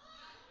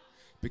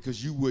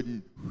 because you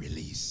wouldn't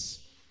release.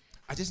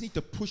 I just need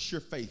to push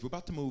your faith. We're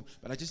about to move,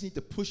 but I just need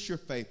to push your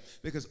faith,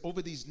 because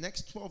over these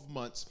next 12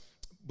 months,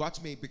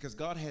 watch me, because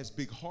God has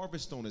big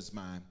harvest on his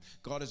mind.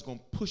 God is going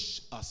to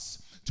push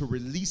us to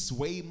release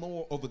way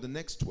more over the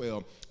next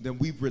 12 than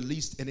we've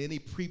released in any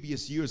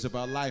previous years of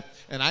our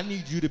life. And I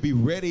need you to be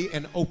ready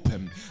and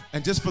open.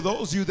 And just for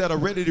those of you that are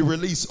ready to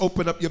release,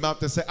 open up your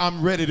mouth and say,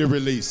 I'm ready to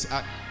release.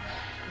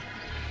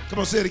 Come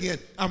on, say it again.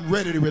 I'm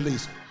ready to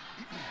release.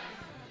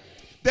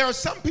 There are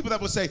some people that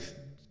will say,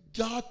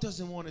 God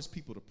doesn't want his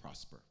people to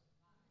prosper.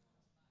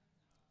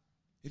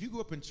 If you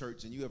grew up in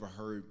church and you ever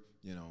heard,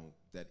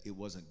 that it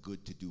wasn't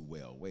good to do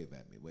well, wave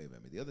at me.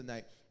 The other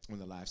night on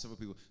the live, several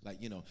people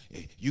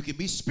you can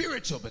be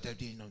spiritual, but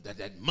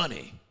that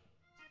money.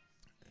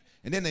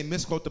 And then they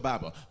misquote the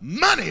Bible.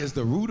 Money is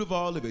the root of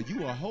all of it.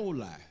 You are a whole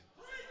lie.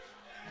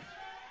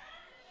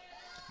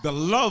 The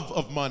love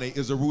of money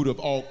is the root of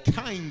all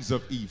kinds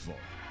of evil.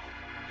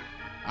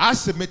 I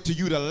submit to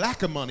you the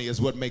lack of money is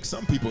what makes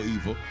some people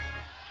evil.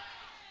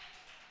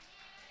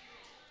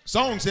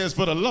 Song says,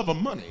 for the love of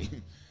money,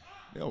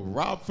 they'll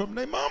rob from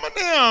their mama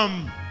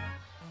them.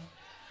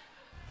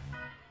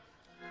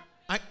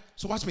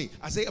 So watch me.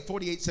 Isaiah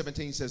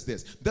 48:17 says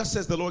this. Thus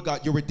says the Lord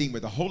God, your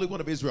Redeemer, the Holy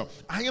One of Israel.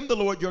 I am the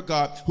Lord your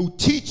God, who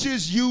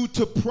teaches you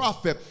to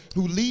profit,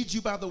 who leads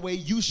you by the way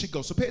you should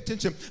go. So pay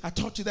attention. I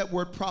taught you that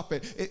word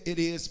profit. It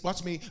is,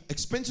 watch me,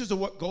 expenses are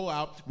what go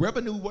out,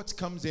 revenue what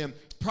comes in,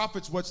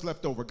 profits what's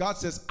left over. God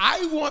says,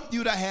 I want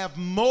you to have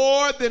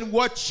more than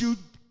what you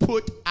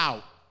put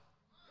out.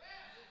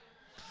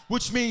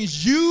 Which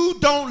means you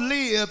don't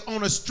live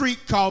on a street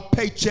called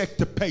paycheck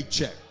to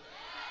paycheck.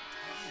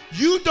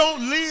 You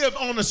don't live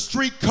on a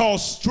street called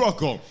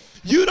struggle.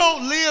 You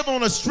don't live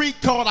on a street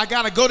called I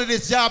got to go to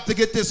this job to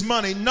get this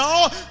money.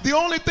 No, the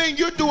only thing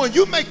you're doing,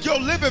 you make your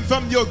living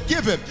from your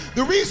giving.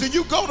 The reason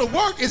you go to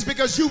work is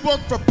because you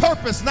work for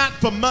purpose, not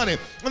for money.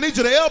 I need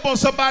you to elbow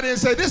somebody and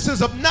say, this is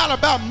not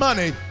about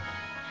money.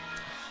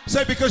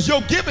 Say, because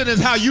your giving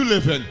is how you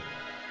living.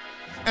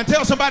 And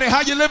tell somebody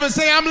how you living.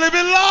 Say, I'm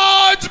living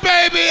large,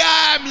 baby.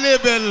 I'm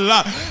living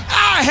large.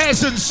 Eye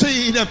hasn't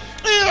seen him.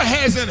 Ear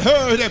hasn't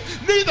heard him.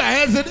 Neither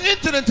has it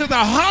entered into the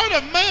heart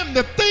of man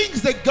the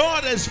things that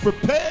God has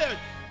prepared.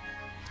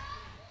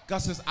 God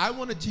says, I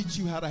want to teach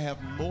you how to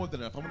have more than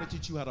enough. I want to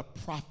teach you how to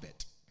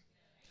profit.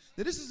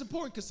 Now, this is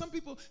important because some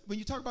people, when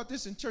you talk about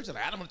this in church, they're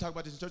like, I don't want to talk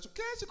about this in church.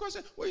 Can I ask you a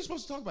question? Where are you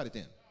supposed to talk about it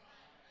then?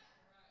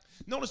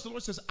 Notice the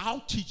Lord says,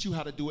 I'll teach you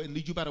how to do it and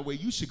lead you by the way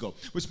you should go,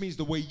 which means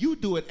the way you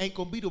do it ain't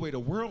going to be the way the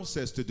world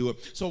says to do it.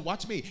 So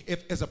watch me.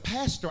 If as a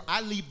pastor,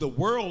 I leave the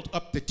world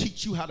up to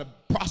teach you how to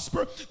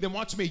prosper, then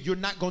watch me. You're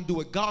not going to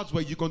do it God's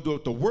way. You're going to do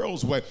it the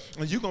world's way.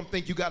 And you're going to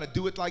think you got to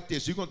do it like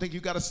this. You're going to think you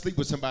got to sleep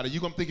with somebody.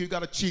 You're going to think you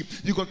got to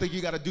cheat. You're going to think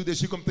you got to do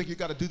this. You're going to think you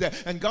got to do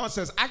that. And God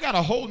says, I got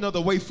a whole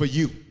nother way for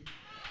you.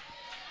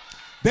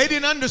 They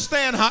didn't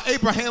understand how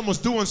Abraham was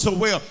doing so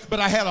well, but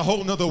I had a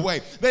whole nother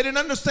way. They didn't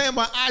understand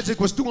why Isaac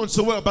was doing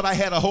so well, but I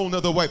had a whole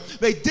nother way.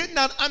 They did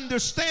not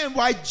understand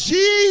why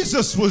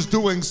Jesus was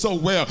doing so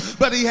well,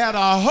 but he had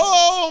a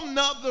whole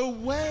nother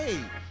way.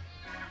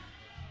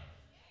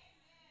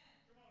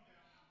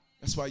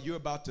 That's why you're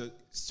about to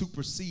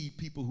supersede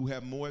people who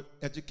have more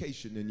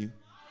education than you.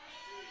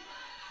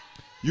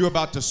 You're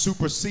about to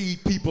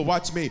supersede people,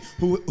 watch me,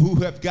 who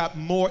have got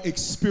more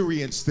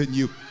experience than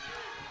you.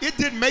 It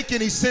didn't make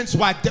any sense.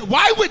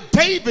 Why would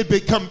David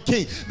become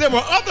king? There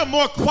were other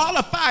more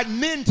qualified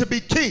men to be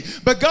king.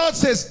 But God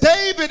says,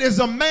 David is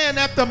a man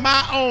after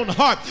my own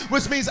heart,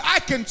 which means I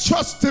can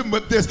trust him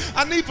with this.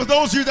 I need for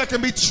those of you that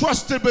can be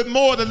trusted with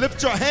more to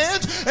lift your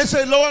hands and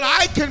say, Lord,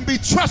 I can be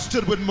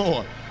trusted with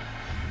more.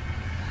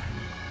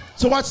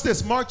 So watch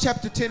this. Mark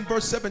chapter 10,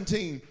 verse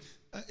 17.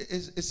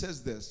 It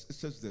says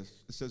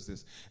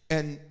this.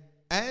 And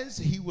as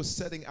he was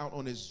setting out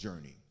on his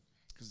journey,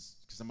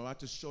 because I'm about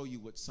to show you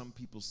what some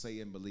people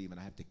say and believe, and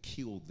I have to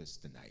kill this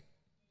tonight.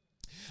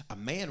 A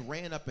man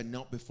ran up and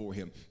knelt before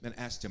him and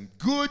asked him,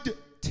 good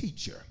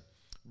teacher,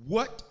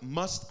 what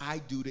must I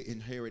do to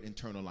inherit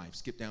eternal life?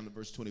 Skip down to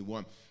verse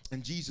 21.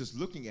 And Jesus,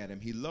 looking at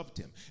him, he loved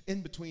him.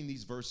 In between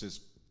these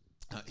verses,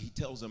 he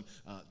tells him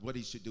what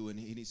he should do, and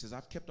he says,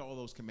 I've kept all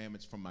those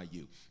commandments from my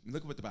youth. And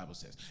look at what the Bible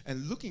says.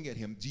 And looking at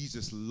him,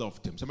 Jesus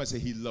loved him. Somebody say,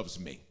 he loves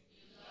me.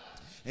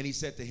 And he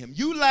said to him,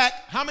 you lack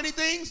how many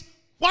things?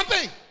 One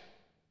thing.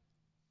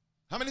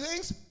 How many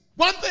things?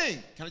 One thing.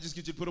 Can I just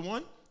get you to put a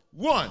one?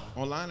 One.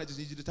 Online, I just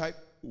need you to type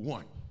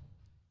one.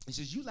 He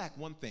says, you lack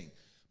one thing.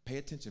 Pay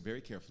attention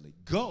very carefully.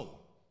 Go.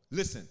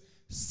 Listen.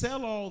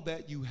 Sell all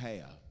that you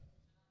have.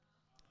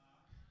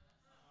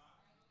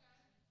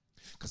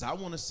 Because I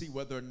want to see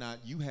whether or not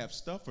you have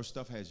stuff or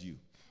stuff has you.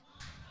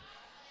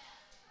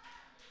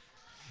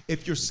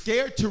 If you're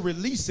scared to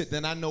release it,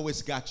 then I know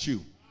it's got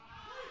you.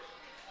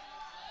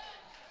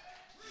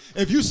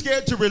 If you're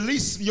scared to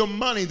release your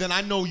money, then I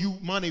know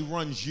money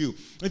runs you.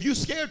 If you're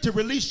scared to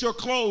release your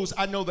clothes,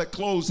 I know that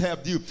clothes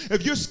have you.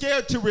 If you're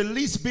scared to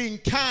release being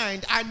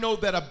kind, I know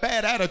that a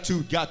bad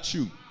attitude got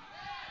you.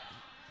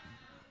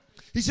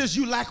 He says,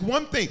 you lack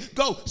one thing.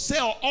 Go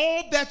sell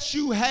all that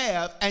you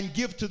have and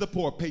give to the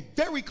poor. Pay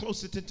very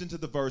close attention to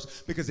the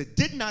verse, because it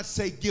did not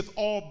say give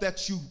all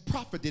that you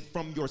profited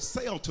from your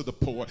sale to the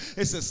poor.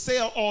 It says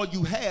sell all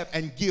you have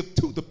and give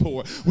to the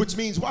poor, which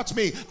means, watch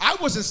me, I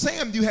wasn't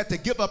saying you had to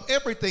give up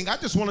everything. I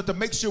just wanted to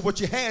make sure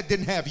what you had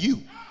didn't have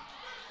you.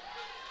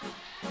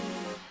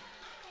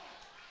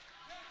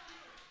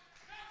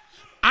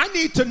 I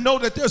need to know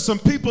that there's some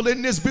people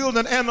in this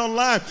building and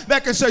online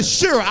that can say,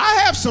 sure,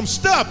 I have some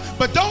stuff,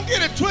 but don't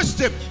get it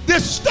twisted.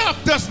 This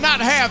stuff does not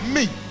have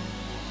me.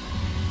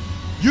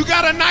 You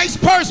got a nice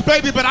purse,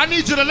 baby, but I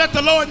need you to let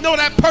the Lord know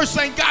that purse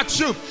ain't got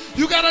you.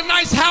 You got a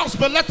nice house,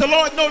 but let the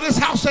Lord know this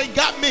house ain't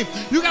got me.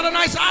 You got a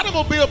nice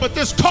automobile, but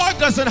this car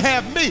doesn't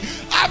have me.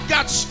 I've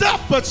got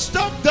stuff, but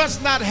stuff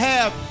does not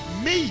have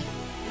me.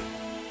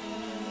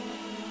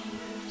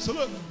 So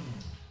look.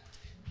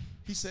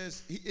 He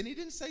says, and he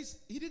didn't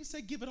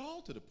say give it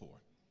all to the poor.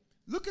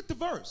 Look at the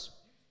verse.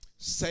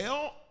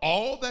 Sell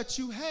all that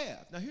you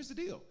have. Now here's the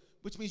deal,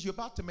 which means you're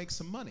about to make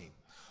some money,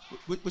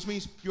 which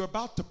means you're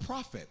about to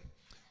profit.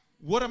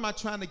 What am I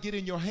trying to get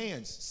in your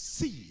hands?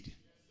 Seed.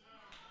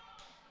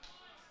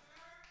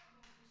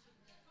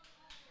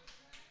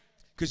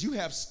 Because you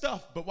have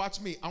stuff, but watch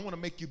me, I want to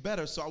make you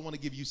better, so I want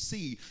to give you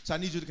seed. So I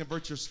need you to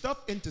convert your stuff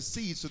into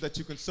seed so that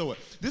you can sow it.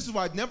 This is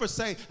why I never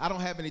say I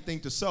don't have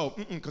anything to sow,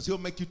 because he'll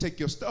make you take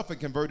your stuff and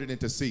convert it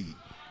into seed.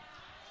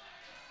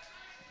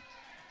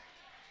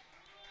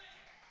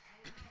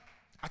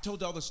 I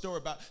told y'all the story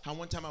about how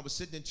one time I was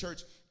sitting in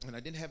church and I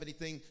didn't have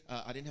anything,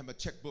 I didn't have a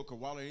checkbook or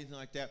wallet or anything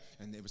like that,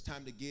 and it was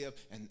time to give,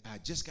 and I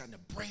just gotten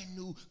a brand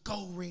new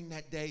gold ring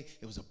that day.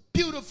 It was a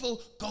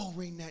beautiful gold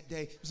ring that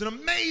day. It was an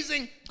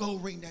amazing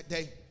gold ring that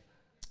day.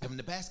 And when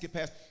the basket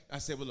passed, I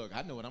said, well, look,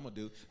 I know what I'm going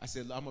to do. I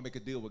said, I'm going to make a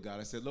deal with God.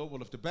 I said, Lord,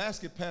 well, if the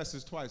basket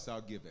passes twice,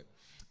 I'll give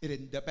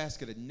it. The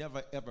basket had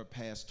never, ever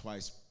passed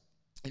twice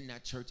in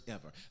that church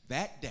ever.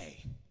 That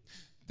day.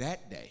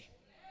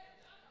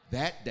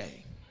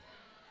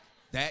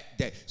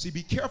 See,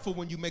 be careful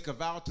when you make a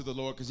vow to the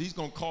Lord, because he's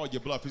going to call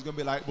your bluff. He's going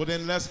to be like, well,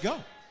 then let's go.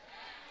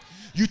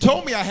 You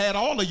told me I had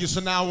all of you, so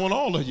now I want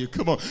all of you.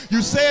 Come on.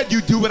 You said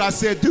you do what I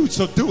said do,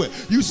 so do it.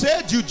 You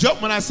said you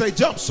jump when I say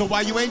jump, so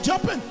why you ain't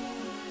jumping?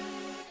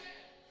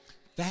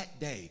 That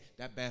day,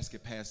 that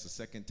basket passed the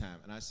second time,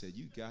 and I said,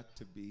 you got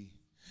to be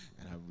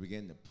And I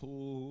began to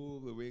pull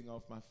the ring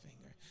off my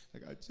finger.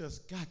 Like, I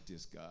just got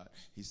this, God.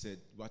 He said,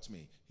 watch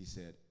me. He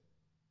said,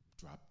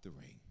 drop the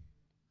ring.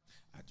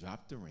 I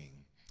dropped the ring,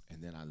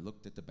 and then I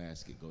looked at the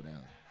basket go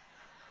down.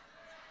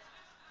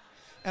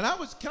 And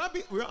can I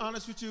be real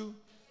honest with you?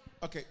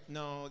 Okay,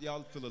 no,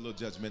 y'all feel a little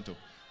judgmental.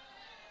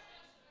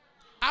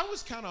 I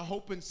was kind of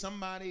hoping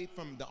somebody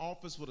from the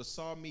office would have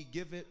saw me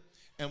give it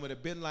and would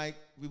have been like,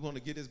 we want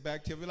to get this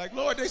back to you. We're like,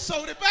 Lord, they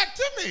sold it back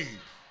to me.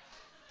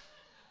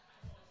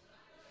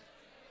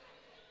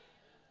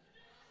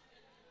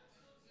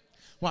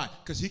 Why?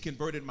 Because he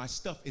converted my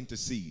stuff into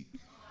seed.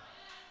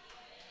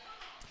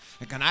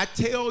 And can I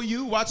tell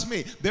you, watch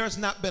me, there's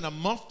not been a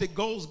month that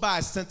goes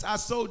by since I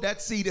sowed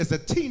that seed as a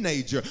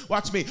teenager,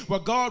 watch me, where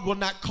God will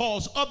not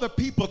cause other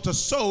people to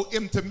sow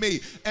into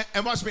me.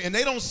 And watch me, and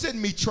they don't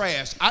send me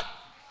trash.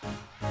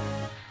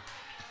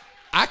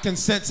 I can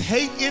sense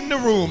hate in the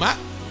room.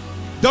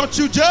 Don't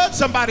you judge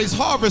somebody's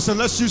harvest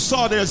unless you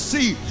saw their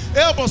seed.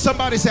 Elbow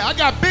somebody, say, I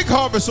got big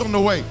harvest on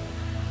the way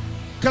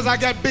because I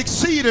got big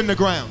seed in the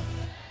ground.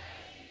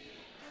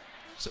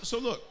 So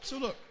look,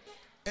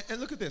 and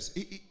look at this.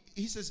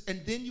 He says,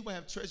 and then you will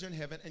have treasure in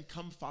heaven and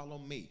come follow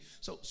me.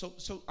 So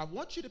I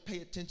want you to pay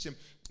attention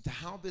to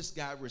how this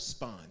guy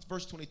responds.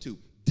 Verse 22,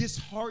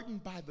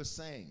 disheartened by the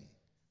saying.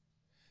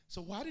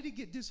 So why did he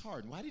get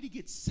disheartened? Why did he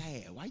get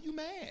sad? Why are you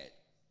mad?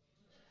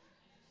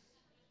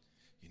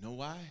 You know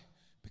why?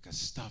 Because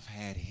stuff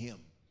had him.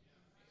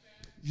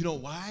 You know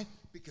why?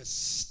 Because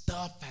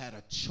stuff had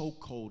a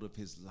chokehold of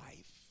his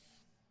life.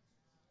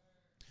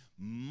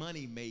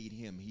 Money made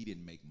him. He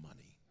didn't make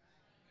money.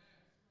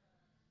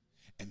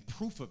 And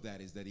proof of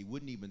that is that he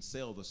wouldn't even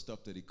sell the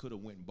stuff that he could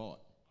have went and bought.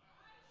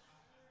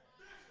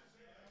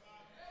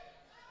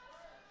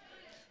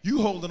 You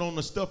holding on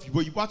to stuff.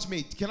 Well, you watch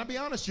me. Can I be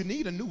honest? You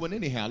need a new one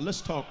anyhow. Let's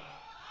talk.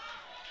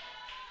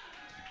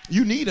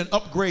 You need an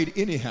upgrade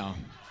anyhow.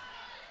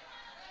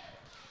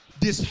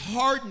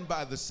 Disheartened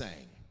by the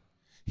saying,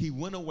 he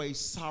went away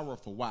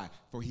sorrowful. Why?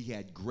 For he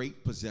had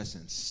great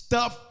possessions.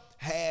 Stuff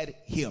had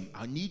him.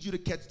 I need you to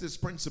catch this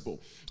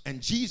principle.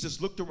 And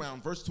Jesus looked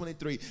around, verse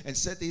 23, and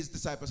said to his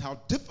disciples, how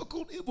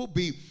difficult it will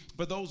be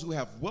for those who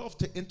have wealth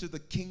to enter the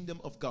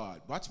kingdom of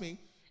God. Watch me.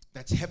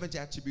 That's heaven's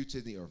attributes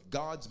in the earth.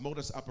 God's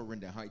modus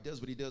operandi. How he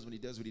does what he does when he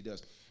does what he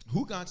does.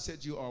 Who God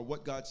said you are,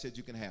 what God said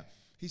you can have.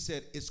 He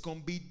said it's going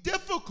to be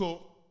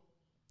difficult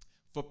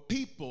for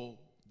people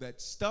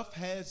that stuff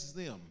has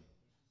them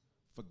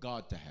for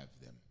God to have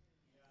them.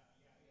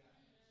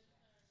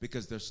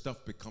 Because their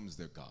stuff becomes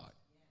their God.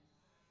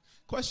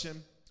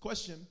 Question.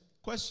 Does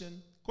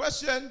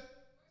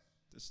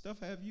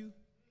stuff have you?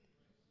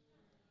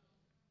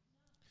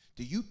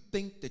 Do you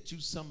think that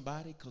you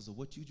somebody because of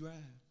what you drive?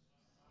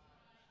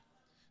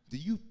 Do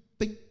you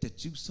think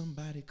that you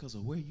somebody because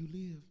of where you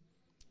live?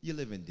 You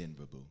live in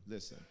Denver, boo.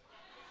 Listen.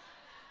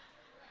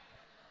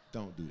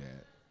 Don't do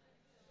that.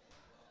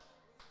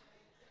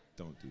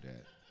 Don't do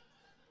that.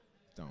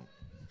 Don't.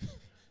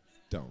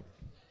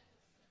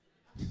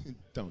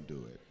 Don't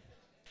do it.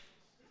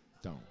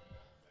 Don't.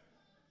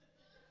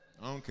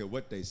 I don't care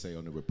what they say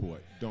on the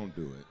report. Don't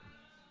do it.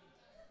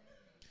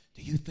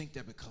 Do you think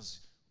that because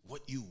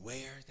what you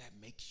wear that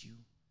makes you?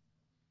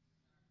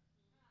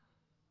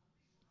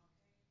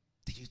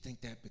 Do you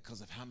think that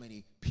because of how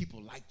many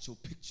people liked your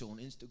picture on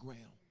Instagram,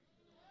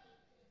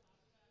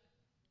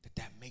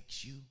 that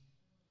makes you?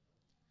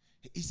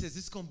 He says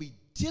it's going to be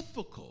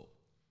difficult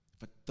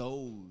for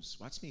those,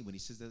 watch me when he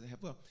says that they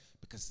have wealth,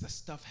 because the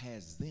stuff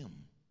has them.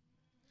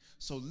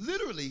 So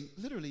literally,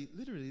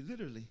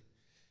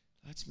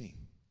 watch me.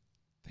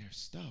 Their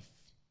stuff.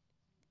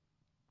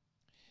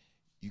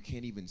 You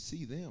can't even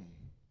see them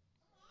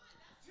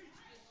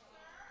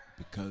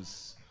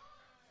because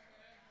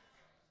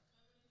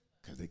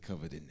they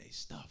covered in their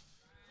stuff.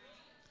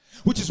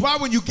 Which is why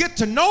when you get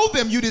to know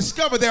them, you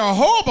discover they're a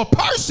horrible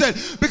person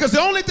because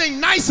the only thing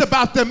nice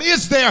about them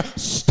is their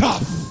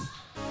stuff.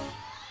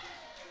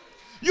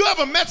 You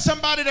ever met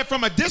somebody that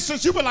from a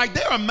distance you were like,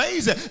 they're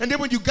amazing. And then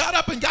when you got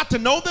up and got to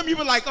know them, you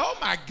were like, oh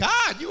my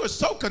God, you were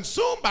so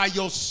consumed by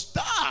your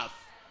stuff.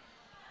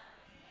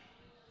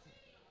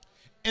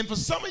 And for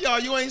some of y'all,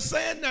 you ain't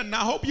saying nothing.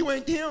 I hope you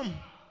ain't him.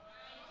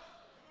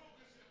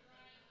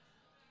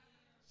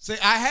 Say,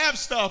 I have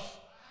stuff,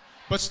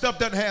 but stuff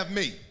doesn't have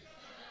me.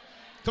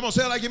 Come on,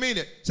 say it like you mean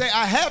it. Say,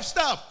 I have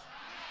stuff,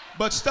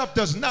 but stuff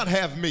does not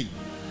have me.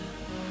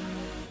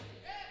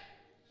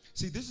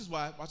 See, this is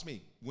why, watch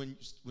me, when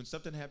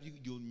stuff doesn't have you,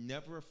 you're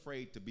never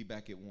afraid to be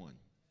back at one.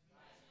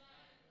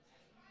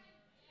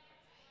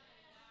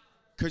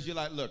 Because you're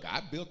like, look,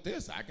 I built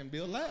this, I can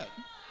build that.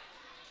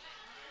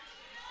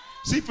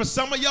 See, for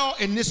some of y'all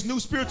in this new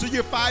spiritual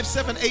year,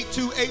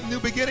 5-7-8-2-8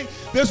 new beginning,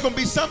 there's going to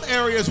be some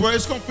areas where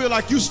it's going to feel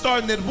like you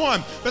starting at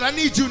one. But I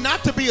need you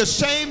not to be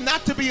ashamed,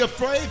 not to be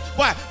afraid.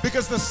 Why?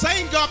 Because the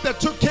same God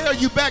that took care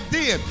of you back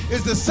then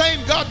is the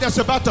same God that's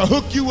about to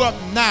hook you up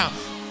now.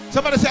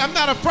 Somebody say, I'm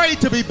not afraid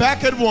to be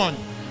back at one.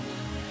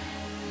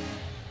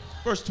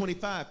 Verse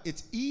 25,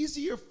 it's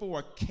easier for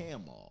a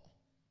camel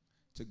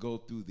to go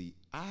through the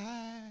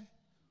eye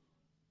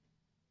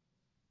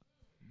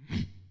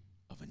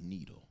of a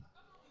needle.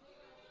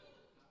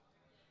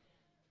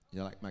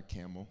 You like my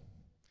camel?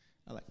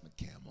 I like my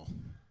camel.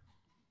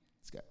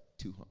 It's got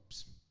 2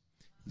 humps.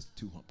 He's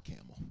a 2-hump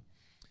camel.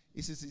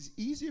 It says it's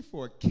easier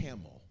for a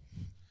camel,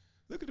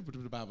 look at what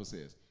the Bible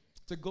says,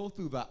 to go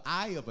through the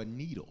eye of a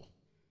needle.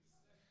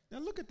 Now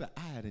look at the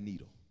eye of the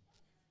needle.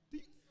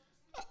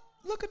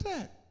 Look at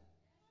that.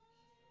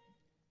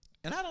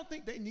 And I don't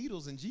think their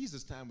needles in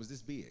Jesus' time was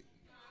this big.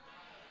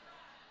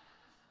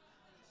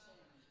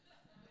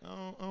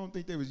 I don't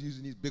think they was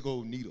using these big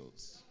old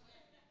needles.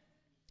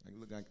 Like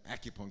look like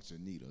acupuncture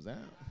needles.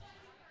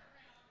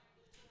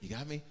 You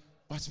got me?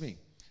 Watch me.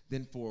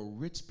 Then for a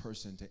rich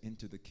person to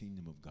enter the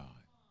kingdom of God.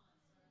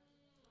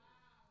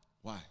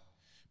 Why?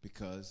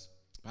 Because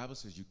the Bible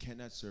says you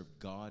cannot serve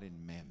God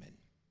and mammon.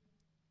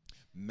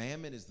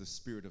 Mammon is the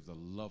spirit of the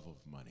love of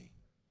money.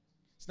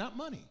 It's not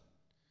money.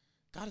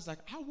 God is like,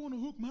 I want to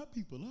hook my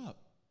people up.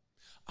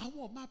 I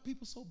want my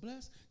people so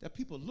blessed that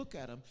people look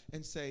at them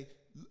and say,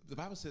 the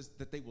Bible says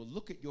that they will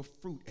look at your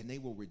fruit and they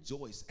will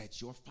rejoice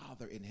at your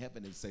Father in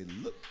heaven and say,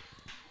 look.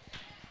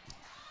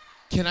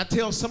 Can I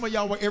tell some of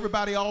y'all where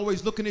everybody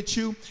always looking at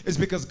you is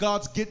because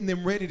God's getting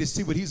them ready to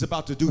see what he's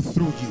about to do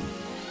through you.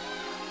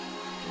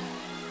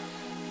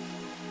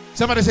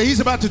 Somebody say, he's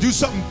about to do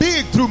something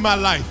big through my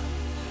life.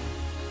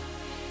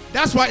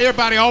 That's why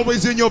everybody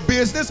always in your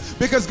business,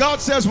 because God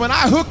says when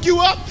I hook you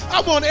up, I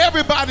want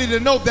everybody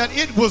to know that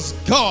it was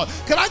God.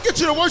 Can I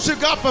get you to worship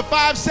God for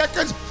 5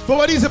 seconds for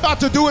what he's about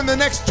to do in the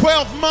next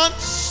 12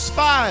 months?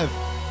 5,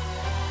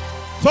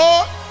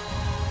 4,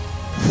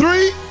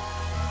 3,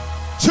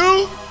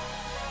 2,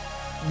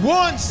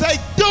 1. Say,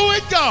 do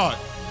it, God.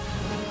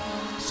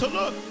 So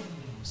look,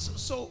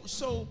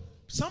 so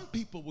some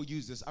people will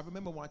use this. I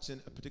remember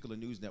watching a particular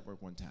news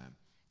network one time,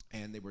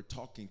 and they were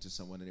talking to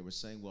someone, and they were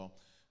saying, well,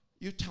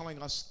 you're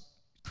telling us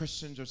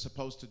Christians are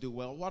supposed to do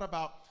well. What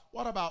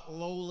about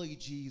lowly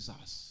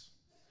Jesus?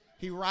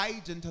 He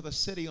rides into the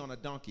city on a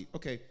donkey.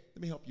 Okay,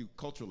 let me help you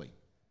culturally.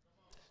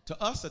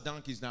 To us, a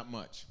donkey's not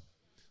much.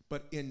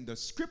 But in the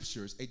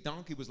scriptures, a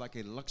donkey was like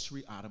a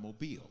luxury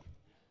automobile.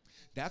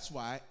 That's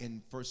why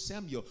in 1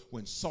 Samuel,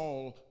 when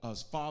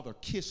Saul's father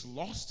Kish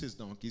lost his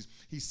donkeys,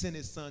 he sent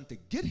his son to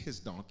get his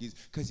donkeys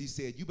because he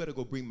said, you better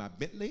go bring my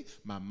Bentley,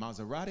 my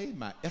Maserati,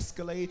 my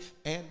Escalade,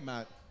 and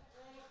my...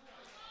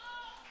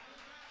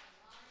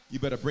 You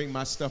better bring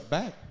my stuff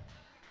back.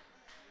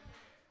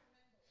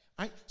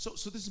 So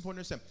this is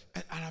important to understand.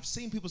 And I've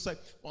seen people say,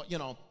 well, you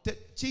know,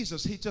 that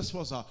Jesus, he just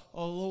was a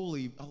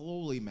lowly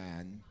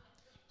man.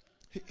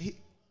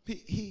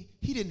 He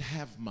didn't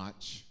have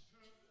much.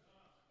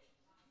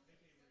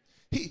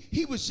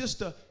 He was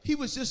just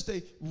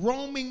a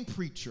roaming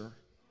preacher.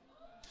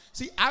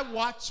 See, I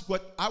watch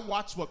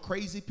what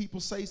crazy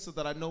people say so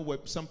that I know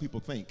what some people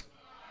think.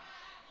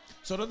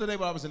 So the other day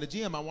when I was in the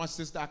gym, I watched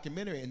this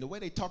documentary, and the way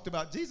they talked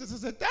about Jesus, I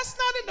said, that's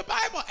not in the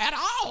Bible at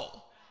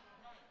all.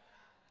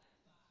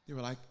 They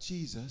were like,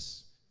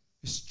 Jesus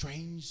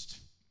estranged,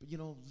 you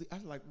know, I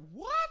was like,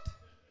 what?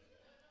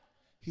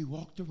 He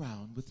walked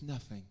around with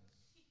nothing.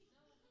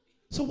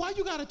 So why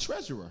you got a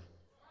treasurer?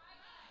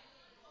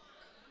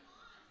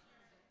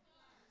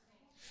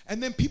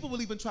 And then people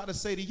will even try to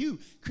say to you,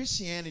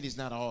 Christianity is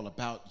not all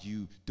about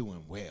you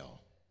doing well.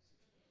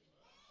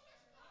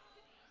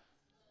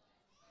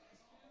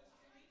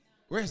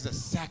 Where's the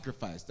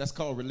sacrifice? That's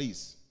called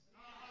release.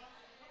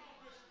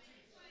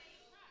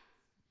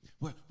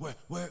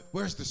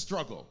 Where's the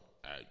struggle?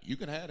 You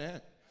can have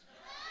that.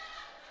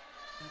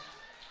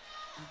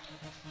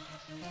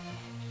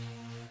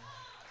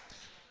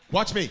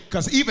 Watch me,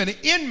 because even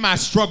in my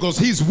struggles,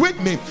 he's with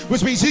me,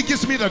 which means he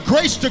gives me the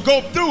grace to go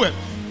through it.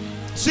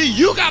 See,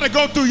 you got to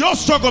go through your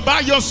struggle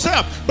by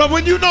yourself. But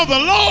when you know the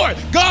Lord,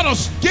 God will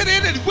get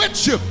in it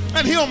with you,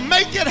 and he'll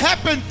make it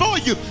happen for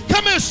you.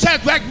 Come here,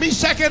 Shadrach,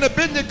 Meshach, and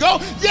Abednego.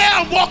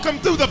 Yeah, I'm walking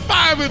through the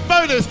fiery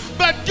furnace,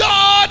 but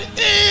God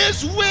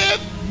is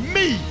with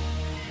me.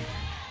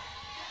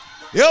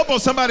 Elbow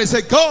somebody,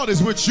 say, God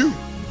is with you.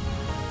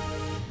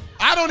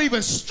 I don't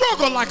even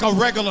struggle like a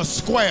regular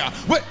square.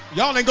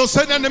 Y'all ain't gonna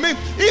say nothing to me.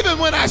 Even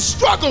when I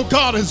struggle,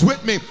 God is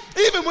with me.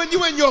 Even when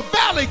you're in your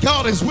valley,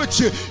 God is with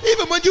you.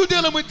 Even when you're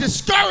dealing with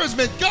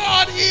discouragement,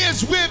 God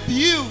is with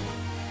you.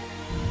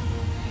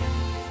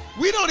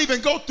 We don't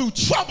even go through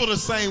trouble the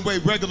same way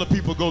regular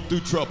people go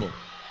through trouble.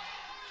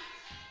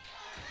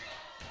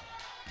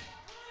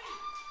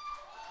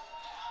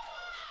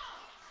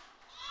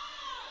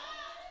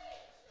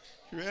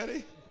 You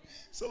ready?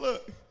 So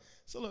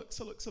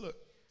look.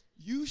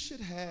 You should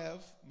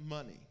have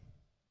money,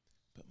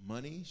 but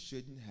money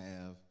shouldn't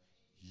have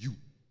you.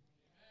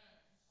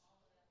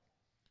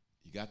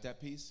 You got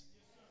that piece?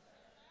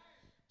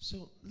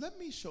 So let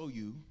me show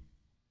you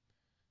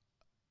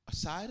a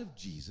side of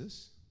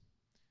Jesus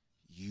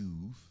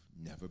you've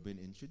never been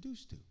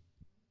introduced to.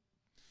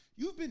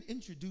 You've been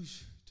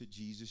introduced to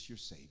Jesus, your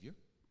Savior,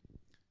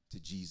 to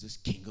Jesus,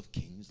 King of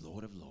Kings,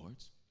 Lord of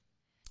Lords.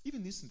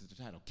 Even listen to the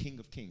title, King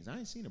of Kings. I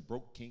ain't seen a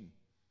broke king.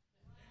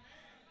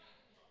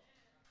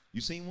 You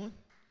seen one?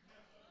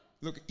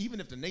 Look, even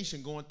if the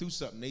nation going through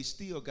something, they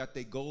still got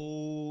their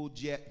gold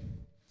jet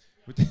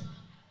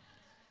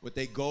with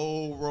their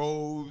gold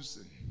robes.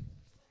 And,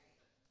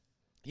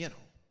 you know,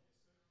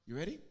 you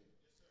ready?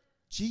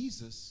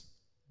 Jesus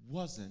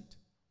wasn't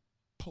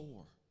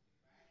poor.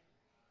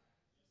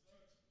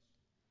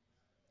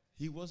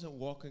 He wasn't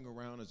walking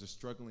around as a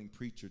struggling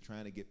preacher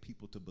trying to get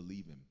people to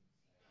believe him.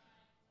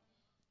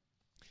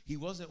 He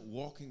wasn't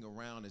walking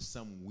around as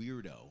some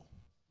weirdo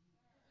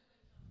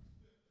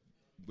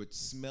with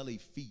smelly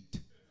feet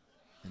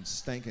and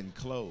stinking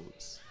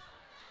clothes.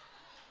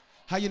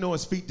 How you know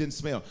his feet didn't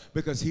smell?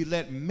 Because he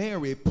let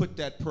Mary put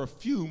that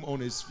perfume on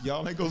his,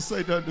 y'all ain't gonna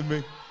say nothing to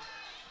me.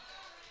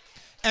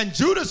 And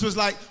Judas was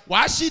like,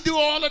 why she do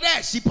all of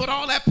that? She put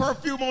all that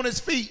perfume on his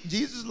feet.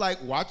 Jesus is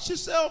like, watch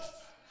yourself.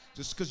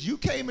 Just because you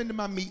came into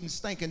my meeting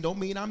stinking don't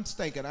mean I'm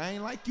stinking. I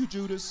ain't like you,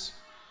 Judas.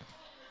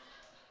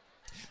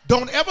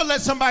 Don't ever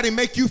let somebody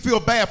make you feel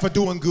bad for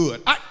doing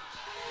good.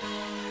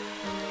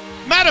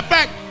 Matter of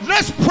fact,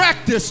 let's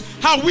practice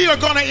how we are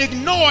going to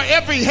ignore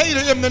every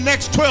hater in the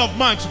next 12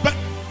 months. But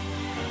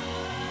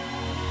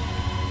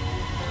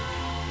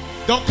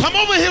don't come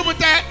over here with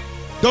that.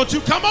 Don't you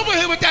come over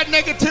here with that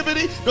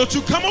negativity. Don't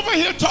you come over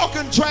here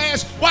talking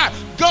trash. Why?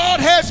 God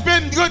has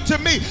been good to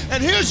me.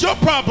 And here's your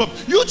problem.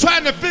 You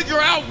trying to figure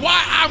out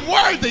why I'm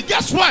worthy.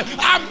 Guess what?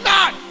 I'm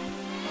not.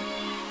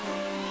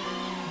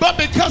 But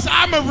because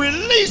I'm a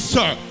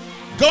releaser,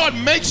 God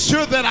makes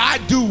sure that I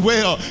do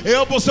well.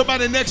 Elbow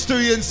somebody next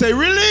to you and say,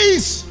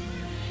 release,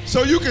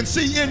 so you can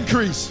see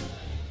increase.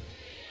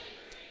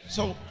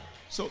 So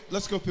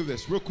let's go through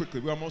this real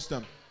quickly. We're almost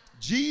done.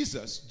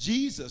 Jesus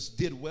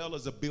did well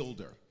as a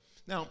builder.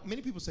 Now,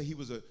 many people say he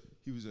was a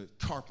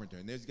carpenter,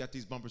 and he's got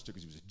these bumper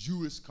stickers. He was a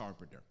Jewish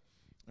carpenter,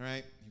 all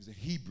right? He was a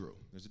Hebrew.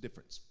 There's a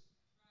difference.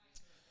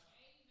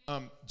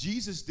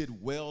 Jesus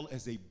did well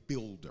as a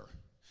builder.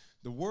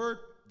 The word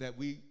that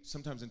we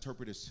sometimes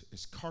interpret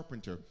as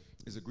carpenter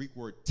is a Greek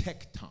word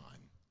tekton,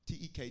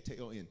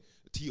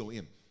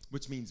 T-E-K-T-O-N,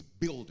 which means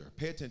builder.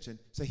 Pay attention.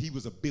 Say he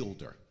was a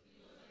builder.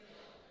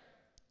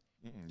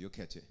 You'll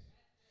catch it.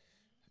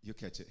 You'll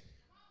catch it.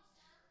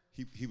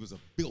 He was a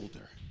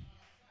builder.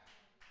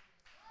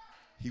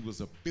 He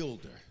was a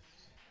builder.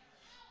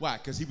 Why?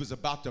 Because he was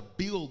about to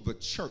build the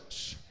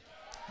church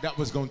that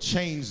was going to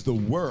change the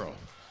world.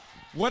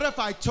 What if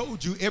I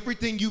told you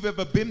everything you've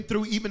ever been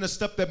through, even the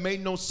stuff that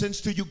made no sense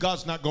to you,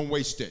 God's not going to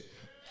waste it?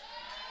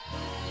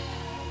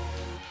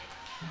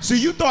 See,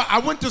 you thought I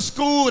went to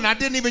school and I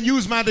didn't even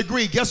use my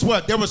degree. Guess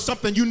what? There was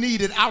something you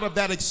needed out of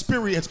that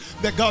experience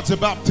that God's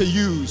about to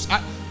use.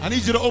 I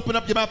need you to open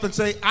up your mouth and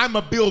say, I'm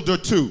a builder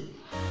too.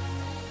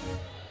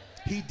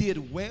 He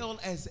did well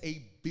as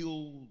a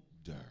builder.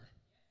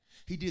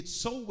 He did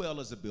so well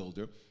as a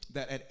builder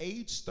that at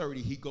age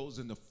 30, he goes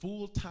into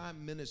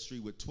full-time ministry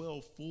with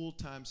 12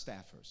 full-time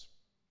staffers.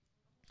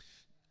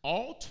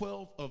 All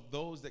 12 of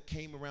those that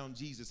came around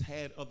Jesus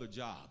had other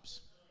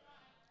jobs.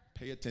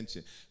 Pay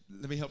attention.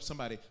 Let me help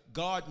somebody.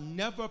 God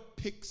never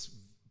picks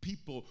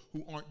people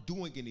who aren't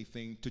doing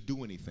anything to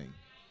do anything.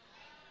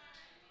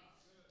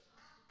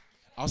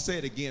 I'll say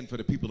it again for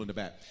the people in the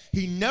back.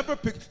 He never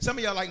picked. Some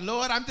of y'all like,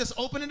 Lord, I'm just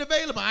open and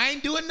available. I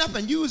ain't doing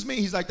nothing. Use me.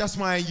 He's like, that's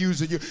why I ain't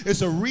using you.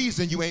 It's a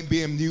reason you ain't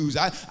being used.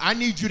 I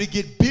need you to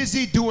get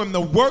busy doing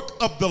the work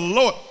of the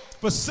Lord.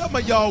 For some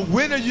of y'all,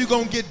 when are you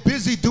going to get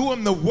busy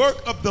doing the work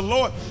of the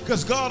Lord?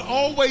 Because God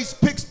always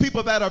picks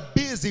people that are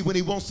busy when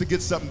he wants to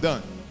get something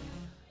done.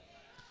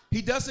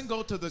 He doesn't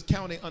go to the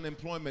county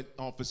unemployment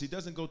office. He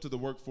doesn't go to the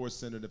workforce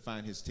center to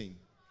find his team.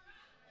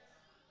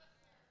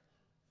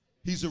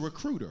 He's a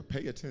recruiter.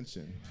 Pay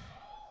attention.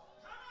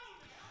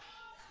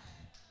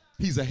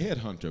 He's a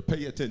headhunter.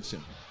 Pay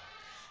attention.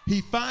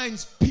 He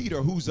finds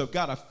Peter, who's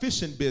got a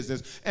fishing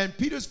business. And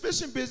Peter's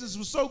fishing business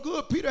was so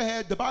good, Peter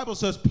had, the Bible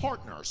says,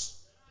 partners.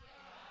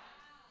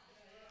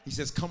 He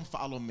says, come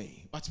follow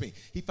me. Watch me.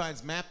 He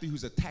finds Matthew,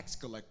 who's a tax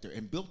collector.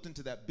 And built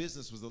into that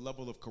business was the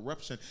level of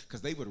corruption,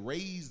 because they would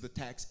raise the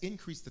tax,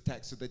 increase the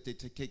tax so that they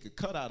take a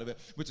cut out of it,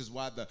 which is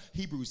why the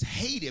Hebrews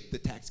hated the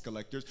tax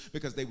collectors,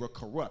 because they were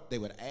corrupt. They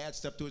would add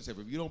stuff to it and say,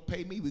 if you don't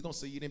pay me, we're going to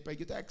say you didn't pay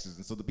your taxes.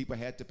 And so the people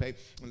had to pay.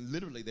 And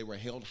literally, they were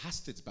held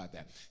hostage by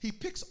that. He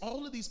picks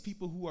all of these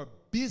people who are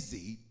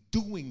busy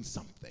doing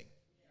something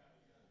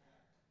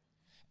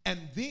and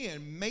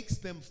then makes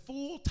them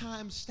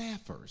full-time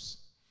staffers.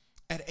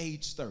 At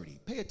age 30.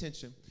 Pay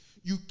attention.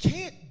 You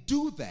can't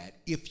do that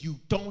if you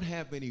don't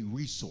have any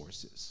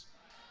resources.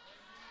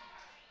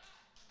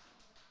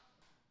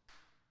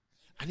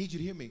 I need you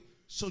to hear me.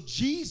 So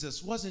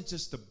Jesus wasn't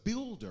just a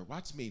builder.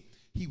 Watch me.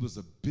 He was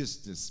a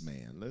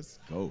businessman. Let's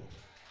go.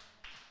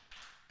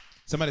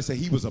 Somebody say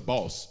he was a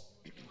boss.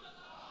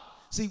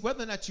 See,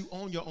 whether or not you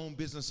own your own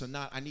business or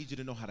not, I need you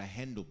to know how to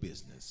handle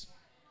business.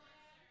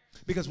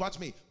 Because watch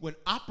me, when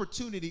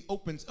opportunity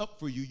opens up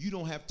for you, you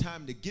don't have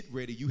time to get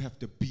ready, you have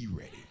to be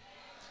ready.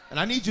 And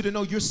I need you to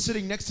know you're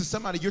sitting next to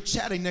somebody, you're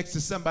chatting next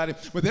to somebody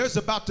where there's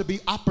about to be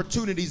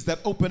opportunities that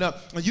open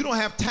up. And you don't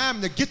have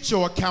time to get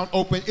your account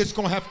open, it's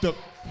going to have to.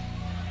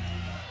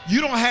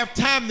 you don't have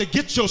time to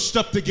get your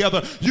stuff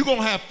together. You're going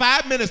to have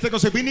 5 minutes. They're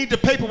going to say, we need the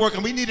paperwork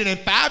and we need it in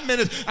 5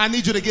 minutes. I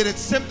need you to get it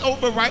sent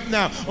over right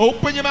now.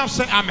 Open your mouth,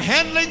 say, I'm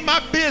handling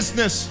my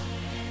business.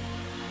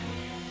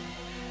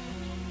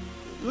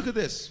 Look at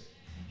this.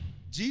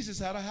 Jesus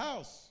had a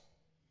house.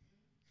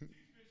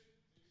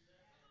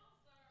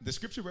 The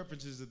scripture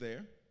references are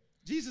there.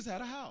 Jesus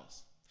had a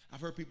house.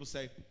 I've heard people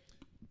say,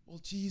 well,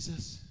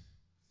 Jesus,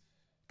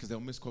 because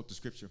they'll misquote the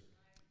scripture.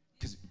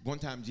 Because one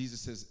time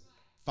Jesus says,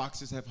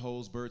 foxes have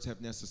holes, birds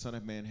have nests, the Son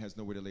of Man has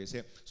nowhere to lay his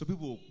head. So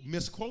people will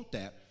misquote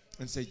that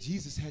and say,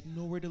 Jesus had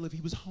nowhere to live.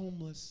 He was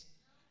homeless.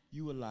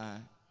 You a lie,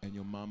 and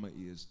your mama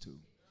is too.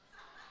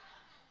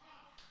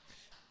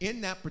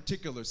 In that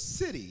particular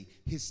city,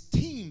 his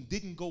team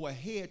didn't go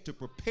ahead to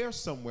prepare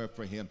somewhere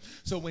for him.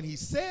 So when he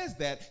says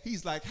that,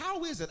 he's like,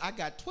 how is it I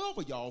got 12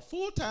 of y'all,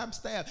 full-time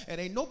staff, and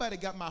ain't nobody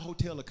got my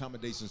hotel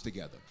accommodations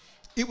together?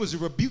 It was a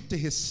rebuke to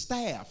his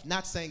staff,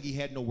 not saying he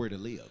had nowhere to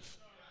live.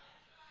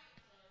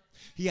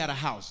 He had a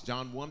house,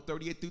 John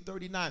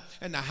 1:38-39,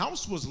 and the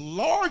house was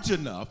large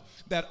enough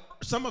that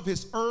some of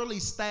his early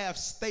staff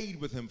stayed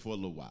with him for a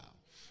little while.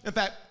 In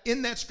fact,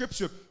 in that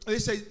scripture, they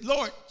say,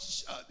 Lord,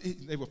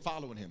 they were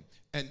following him.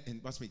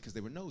 And watch me, because they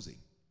were nosy.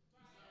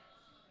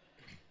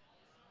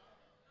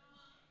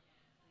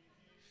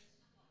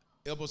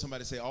 Elbow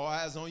somebody, say, all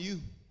eyes on you.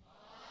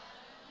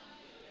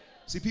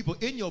 See, people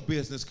in your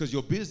business, because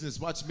your business,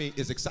 watch me,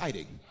 is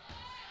exciting.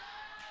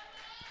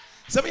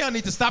 Some of y'all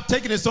need to stop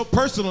taking it so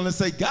personal and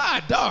say,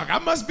 God, dog, I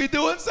must be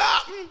doing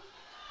something.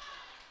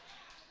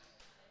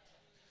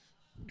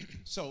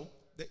 So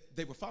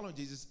they were following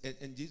Jesus,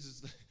 and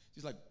Jesus,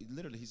 he's like,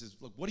 literally, he says,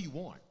 look, what do you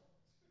want?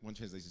 One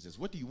translation says,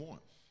 what do you want?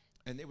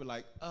 And they were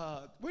like,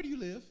 where do you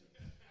live?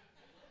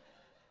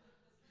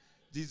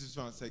 Jesus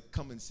responds, say,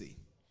 come and see.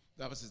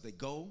 The Bible says they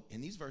go,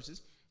 in these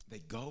verses, they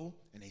go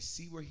and they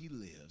see where he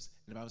lives.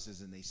 And the Bible says,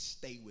 and they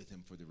stay with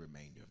him for the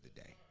remainder of the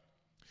day.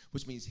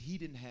 Which means he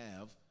didn't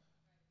have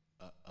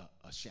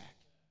a shack.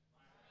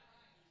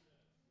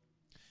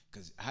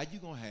 Because how you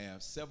going to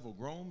have several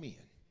grown men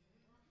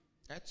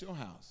at your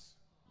house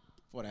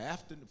for the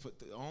afternoon,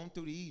 on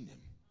through the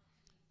evening,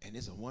 and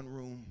it's a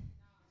one-room.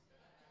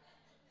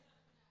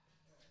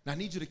 Now, I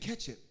need you to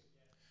catch it.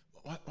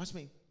 Watch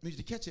me. I need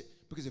you to catch it,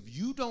 because if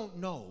you don't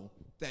know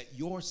that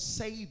your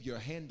Savior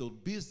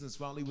handled business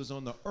while he was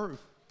on the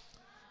earth,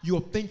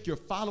 you'll think you're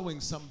following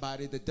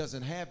somebody that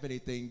doesn't have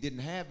anything, didn't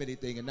have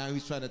anything, and now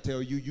he's trying to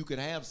tell you you can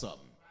have something.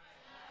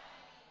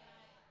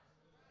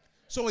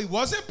 So he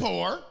wasn't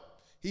poor.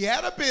 He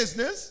had a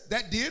business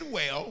that did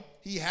well.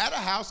 He had a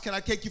house. Can I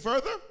take you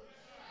further?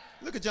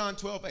 Look at John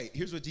 12:8.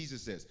 Here's what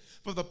Jesus says.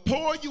 For the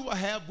poor you will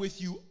have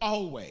with you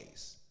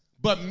always,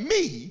 but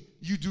me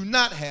you do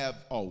not have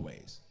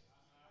always.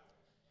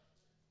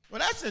 Well,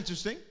 that's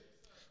interesting,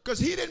 because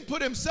he didn't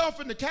put himself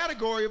in the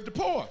category of the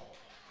poor.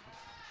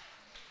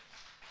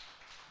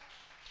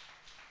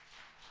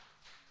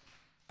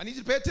 I need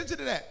you to pay attention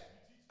to that.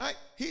 All right?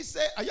 He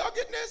said, are y'all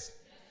getting this?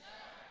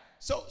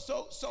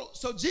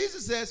 So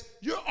Jesus says,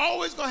 you're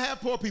always going to have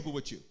poor people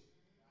with you.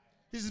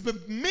 He says,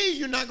 but me,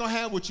 you're not going to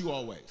have with you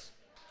always.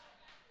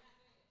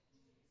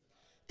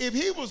 If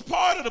he was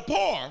part of the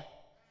poor,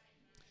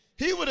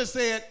 he would have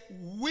said,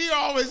 we're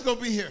always going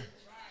to be here.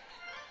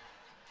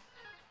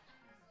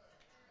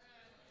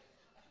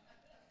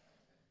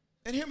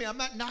 And hear me, I'm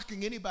not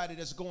knocking anybody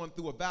that's going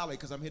through a valley,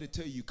 because I'm here to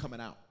tell you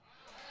coming out.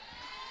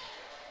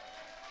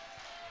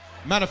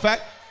 Matter of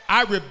fact,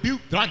 I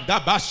rebuke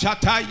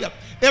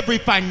every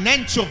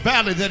financial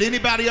valley that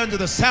anybody under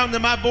the sound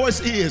of my voice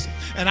is.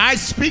 And I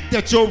speak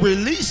that your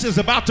release is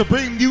about to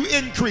bring you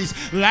increase.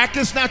 Lack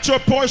is not your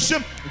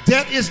portion.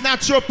 Debt is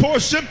not your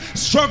portion.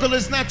 Struggle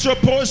is not your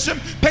portion.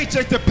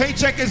 Paycheck to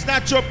paycheck is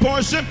not your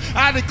portion.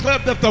 I declare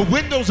that the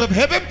windows of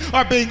heaven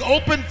are being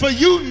opened for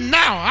you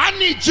now. I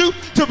need you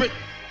to...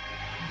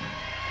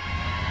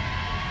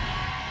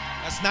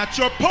 That's not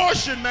your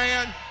portion,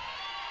 man.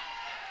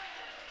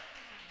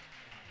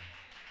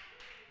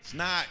 It's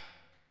not.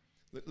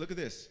 Look at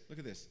this. Look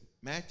at this.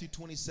 Matthew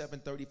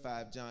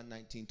 27:35, John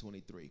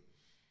 19:23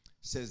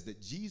 says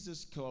that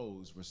Jesus'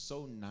 clothes were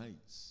so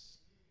nice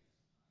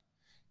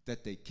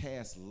that they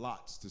cast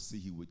lots to see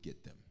who would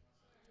get them.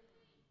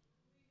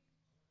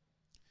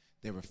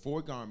 There were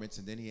 4 garments,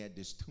 and then he had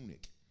this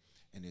tunic.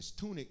 And this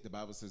tunic, the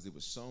Bible says it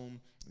was sewn.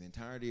 The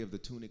entirety of the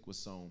tunic was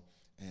sewn,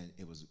 and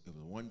it was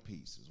one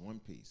piece. It was one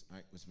piece. All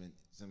right, which meant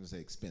some say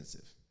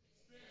expensive.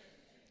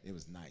 It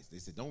was nice. They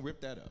said, don't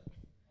rip that up.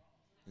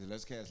 They said,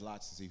 let's cast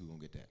lots to see who's going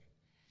to get that.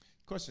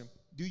 Question,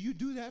 do you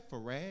do that for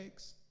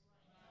rags?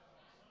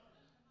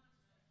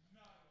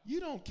 You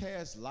don't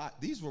cast lots.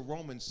 These were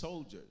Roman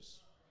soldiers.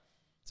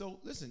 So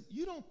listen,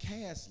 you don't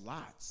cast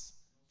lots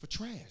for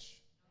trash.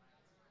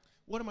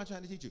 What am I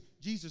trying to teach you?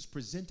 Jesus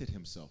presented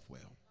himself well.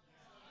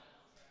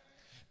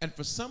 And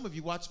for some of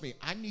you, watch me,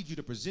 I need you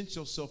to present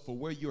yourself for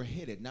where you're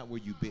headed, not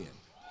where you've been.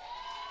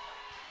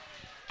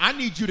 I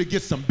need you to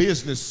get some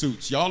business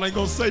suits. Y'all ain't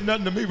going to say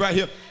nothing to me right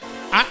here.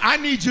 I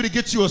need you to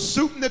get you a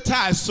suit and a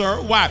tie,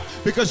 sir. Why?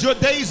 Because your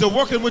days of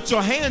working with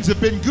your hands have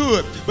been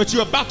good, but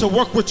you're about to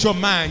work with your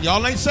mind.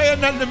 Y'all ain't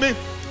saying nothing to me.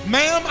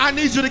 Ma'am, I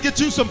need you to get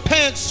you some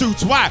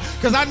pantsuits. Why?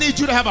 Because I need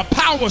you to have a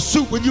power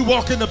suit when you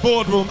walk in the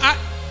boardroom.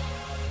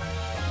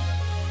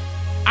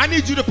 I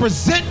need you to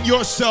present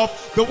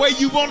yourself the way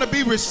you want to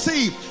be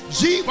received.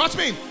 Watch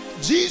me.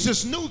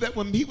 Jesus knew that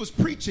when he was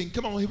preaching,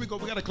 come on, here we go,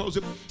 we got to close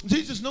it.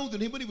 Jesus knew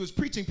that when he was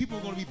preaching, people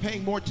were going to be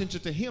paying more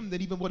attention to him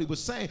than even what he was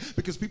saying,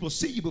 because people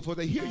see you before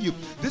they hear you.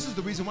 This is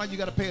the reason why you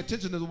got to pay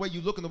attention to the way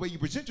you look and the way you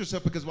present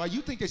yourself, because while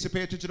you think they should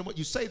pay attention to what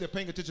you say, they're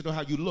paying attention to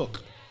how you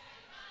look.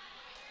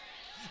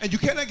 And you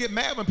cannot get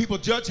mad when people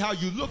judge how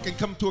you look and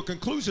come to a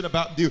conclusion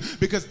about you,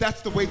 because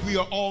that's the way we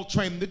are all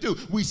trained to do.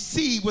 We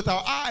see with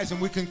our eyes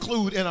and we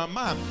conclude in our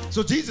mind.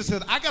 So Jesus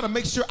said, I got to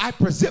make sure I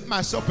present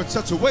myself in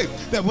such a way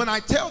that when I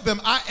tell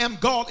them I am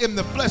God in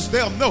the flesh,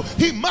 they'll know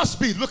he must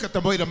be, look at the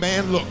way the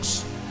man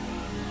looks.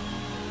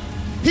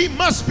 He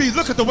must be,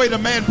 look at the way the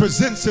man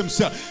presents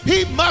himself.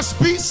 He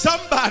must be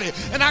somebody.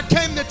 And I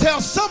came to tell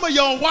some of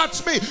y'all,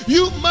 watch me,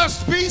 you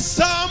must be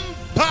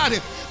somebody.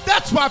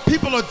 That's why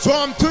people are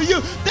drawn to you.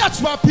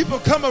 That's why people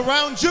come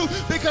around you,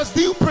 because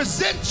you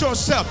present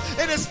yourself.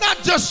 And it's not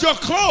just your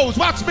clothes.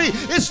 Watch me.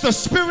 It's the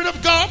Spirit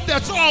of God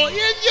that's all in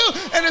you,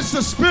 and it's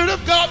the Spirit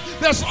of God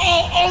that's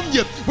all on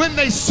you. When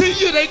they see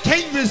you, they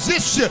can't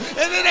resist you.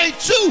 And it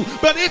ain't you,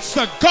 but it's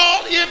the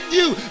God in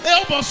you.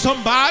 Elbow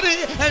somebody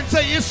and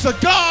say, it's the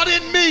God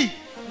in me.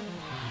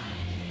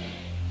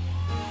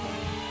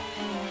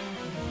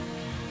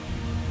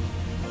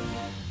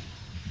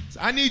 So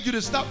I need you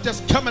to stop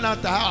just coming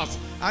out the house.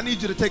 I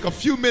need you to take a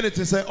few minutes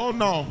and say, oh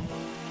no,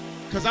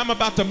 because I'm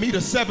about to meet a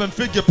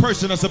 7-figure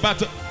person that's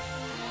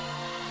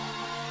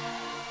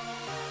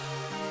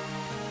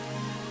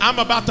I'm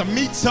about to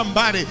meet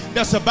somebody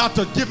that's about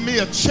to give me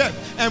a check.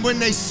 And when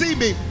they see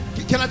me,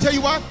 can I tell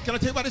you why? Can I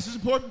tell you why this is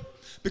important?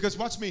 Because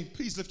watch me,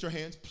 please lift your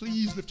hands.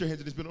 Please lift your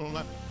hands. It has been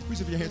online. Please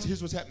lift your hands.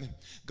 Here's what's happening.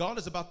 God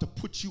is about to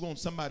put you on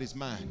somebody's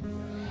mind.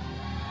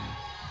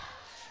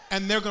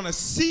 And they're going to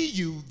see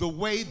you the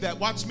way that,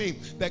 watch me,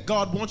 that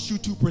God wants you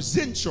to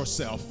present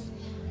yourself.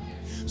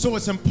 So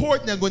it's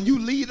important that when you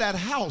leave that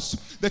house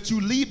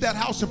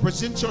and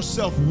present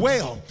yourself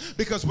well.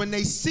 Because when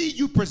they see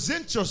you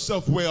present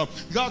yourself well,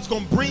 God's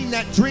going to bring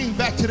that dream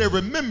back to their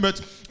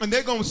remembrance. And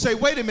they're going to say,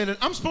 wait a minute,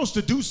 I'm supposed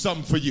to do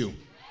something for you.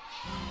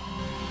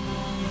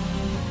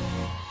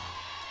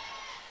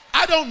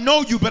 I don't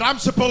know you, but I'm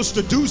supposed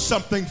to do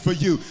something for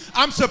you.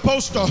 I'm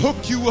supposed to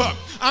hook you up.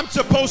 I'm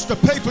supposed to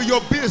pay for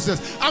your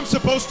business. I'm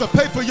supposed to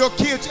pay for your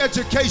kids'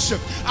 education.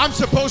 I'm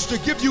supposed to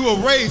give you a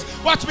raise.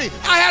 Watch me.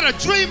 I had a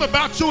dream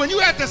about you, and you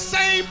had the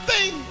same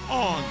thing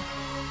on.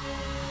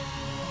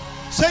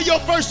 Say your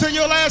first and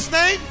your last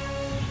name,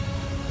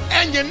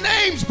 and your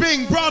name's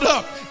being brought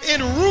up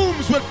in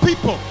rooms with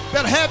people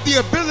that have the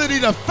ability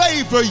to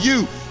favor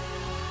you.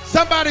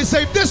 Somebody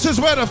say, this is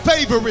where the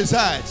favor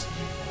resides.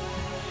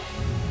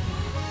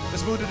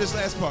 Let's move to this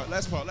last part.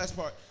 Last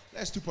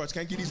two parts.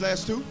 Can I get these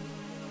last two?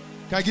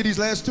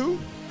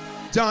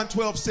 John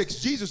 12:6.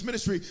 Jesus'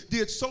 ministry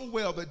did so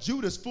well that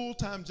Judas'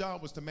 full-time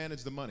job was to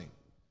manage the money.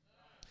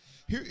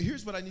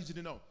 Here's what I need you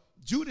to know.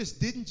 Judas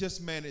didn't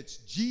just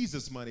manage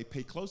Jesus' money.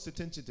 Pay close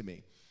attention to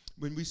me.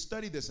 When we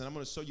study this, and I'm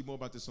going to show you more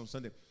about this on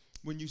Sunday.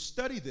 When you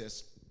study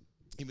this,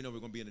 even though we're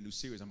going to be in a new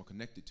series I'm going to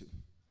connect it to.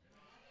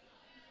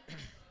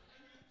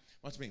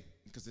 Watch me,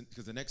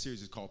 because the next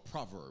series is called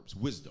Proverbs,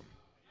 Wisdom.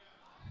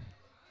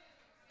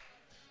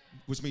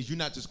 Which means you're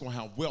not just going to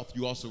have wealth,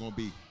 you're also going to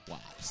be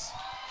wise.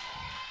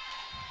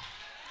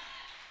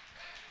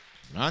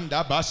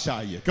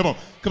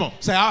 Come on.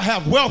 Say, I'll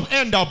have wealth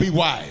and I'll be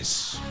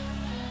wise.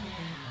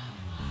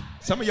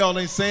 Some of y'all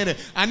ain't saying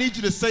it. I need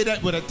you to say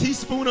that with a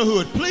teaspoon of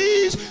hood.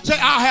 Please say,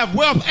 I'll have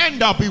wealth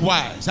and I'll be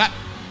wise.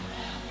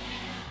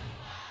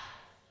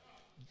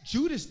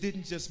 Judas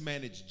didn't just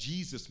manage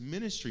Jesus'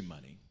 ministry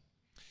money.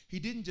 He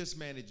didn't just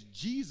manage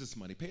Jesus'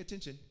 money. Pay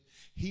attention.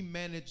 He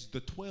managed the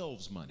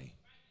 12's money.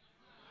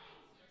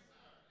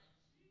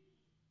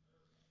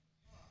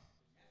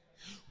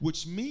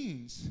 Which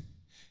means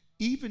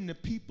even the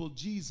people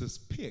Jesus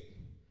picked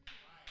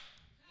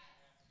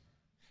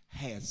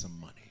had some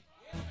money.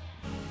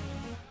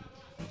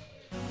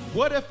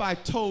 What if I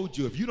told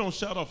you, if you don't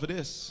shout off of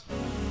this,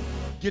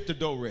 get the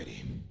dough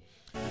ready.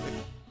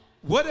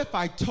 What if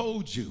I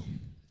told you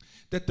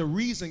that the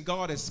reason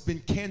God has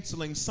been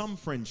canceling some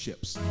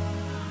friendships,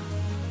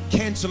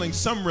 canceling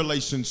some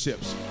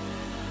relationships,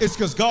 is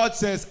because God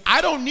says,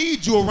 I don't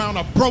need you around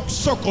a broke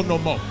circle no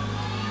more.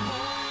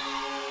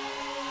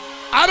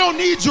 I don't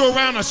need you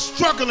around a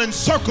struggling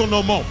circle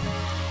no more.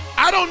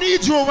 I don't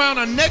need you around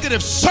a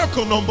negative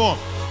circle no more.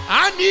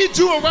 I need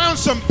you around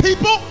some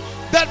people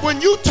that when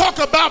you talk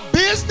about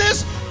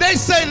business, they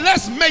say,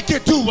 let's make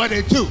it do what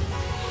it do.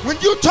 When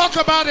you talk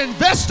about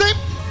investing,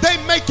 they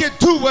make it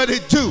do what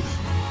it do.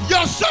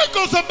 Your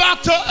circle's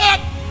about to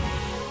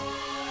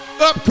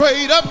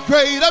upgrade.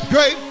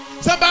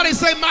 Somebody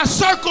say, my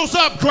circle's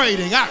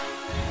upgrading.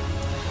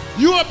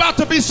 You're about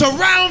to be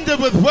surrounded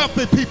with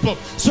wealthy people,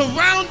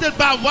 surrounded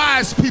by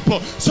wise people,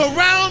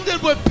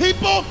 surrounded with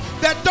people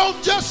that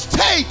don't just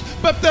take,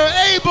 but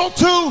they're able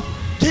to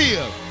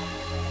give.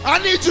 I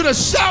need you to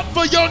shout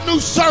for your new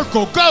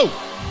circle. Go.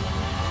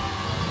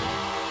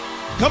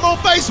 Come on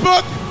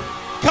Facebook.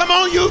 Come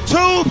on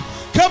YouTube.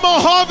 Come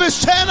on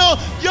Harvest Channel.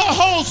 Your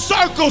whole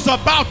circle's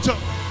about to.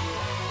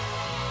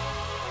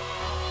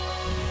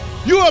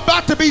 You're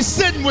about to be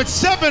sitting with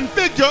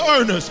 7-figure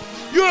earners.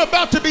 You're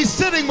about to be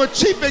sitting with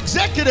chief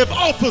executive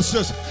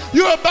officers.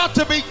 You're about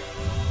to be.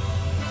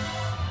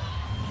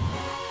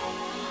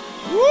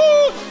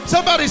 Woo!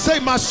 Somebody say,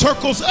 my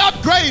circle's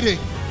upgrading.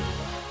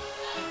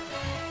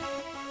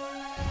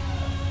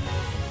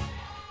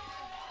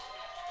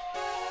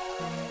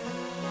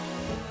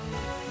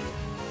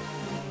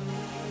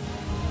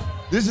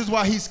 This is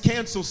why he's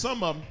canceled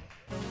some of them.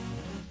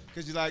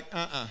 Because you're like,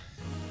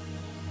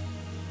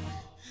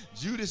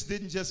 Judas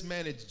didn't just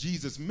manage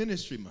Jesus'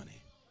 ministry money.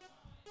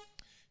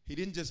 He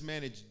didn't just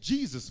manage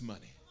Jesus'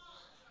 money.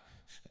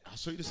 I'll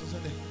show you this on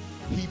Sunday.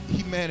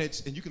 He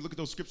managed, and you can look at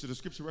those scriptures, the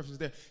scripture references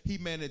there. He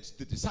managed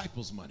the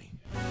disciples' money.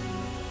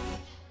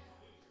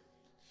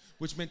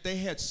 Which meant they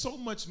had so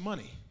much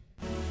money,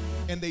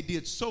 and they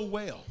did so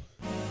well,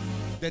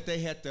 that they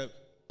had to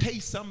pay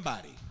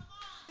somebody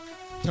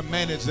to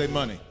manage their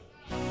money.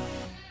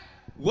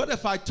 What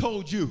if I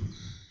told you,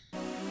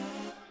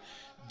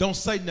 don't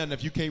say nothing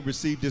if you can't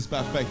receive this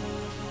by faith,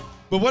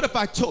 but what if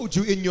I told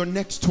you in your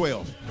next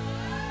 12,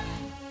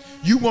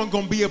 you weren't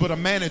going to be able to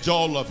manage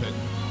all of it?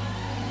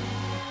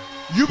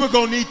 You were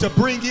going to need to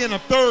bring in a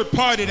third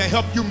party to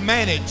help you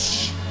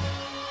manage.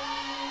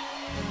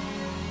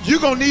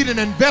 You're going to need an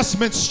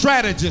investment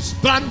strategist.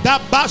 You're going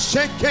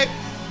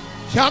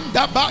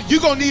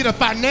to need a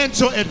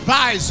financial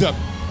advisor.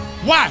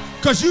 Why?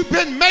 Because you've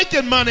been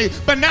making money,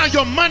 but now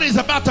your money's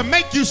about to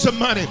make you some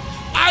money.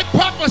 I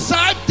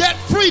prophesy debt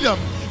freedom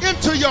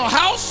into your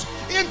house,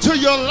 into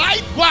your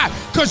life. Why?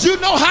 Because you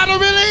know how to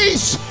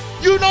release.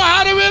 You know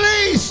how to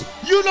release.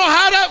 You know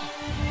how to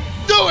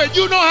do it.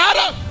 You know how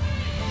to.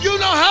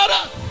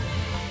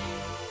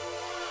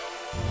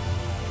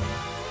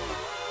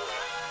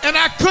 And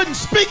I couldn't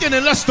speak it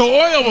unless the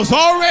oil was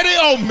already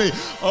on me.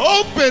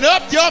 Open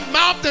up your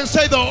mouth and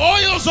say, the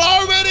oil's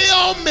already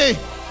on me.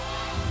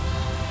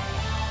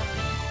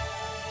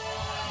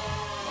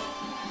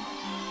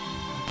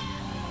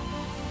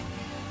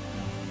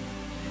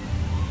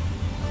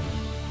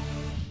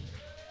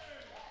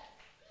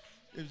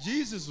 If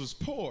Jesus was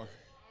poor,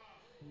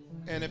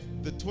 and if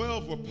the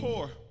 12 were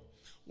poor,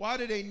 why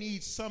do they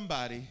need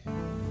somebody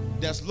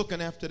that's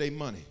looking after their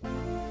money?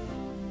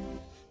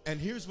 And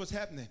here's what's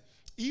happening.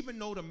 Even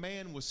though the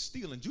man was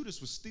stealing,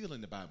 Judas was stealing,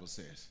 the Bible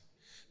says,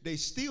 they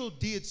still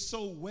did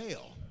so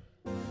well,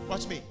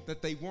 watch me,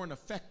 that they weren't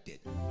affected.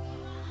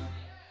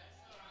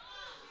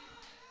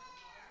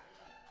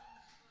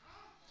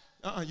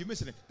 You're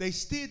missing it. They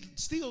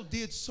still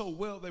did so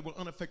well, they were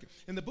unaffected.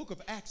 In the book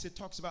of Acts, it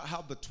talks about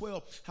how the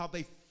 12, how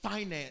they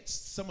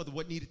financed some of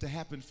what needed to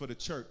happen for the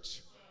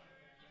church.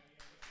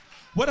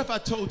 What if I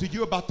told you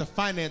you're about to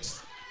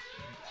finance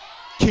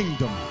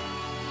kingdom?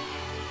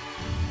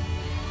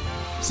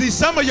 See,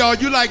 some of y'all,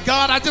 you like,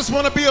 God, I just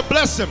want to be a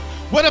blessing.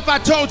 What if I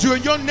told you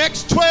in your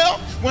next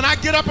 12, when I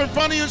get up in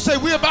front of you and say,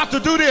 we're about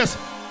to do this,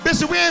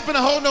 Bishop, we ain't finna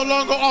hold no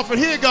longer offering.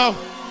 Here you go.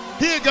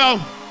 Here you go.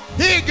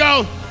 Here you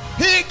go.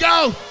 Here you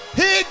go.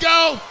 Here you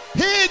go.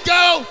 Here you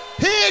go.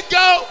 Here you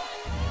go.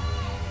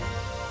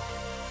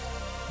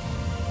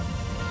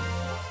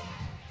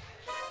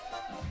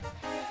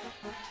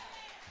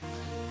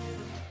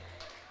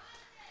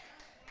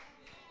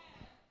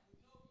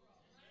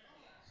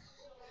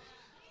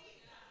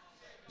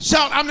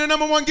 Shout, I'm the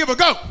number one giver.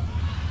 Go.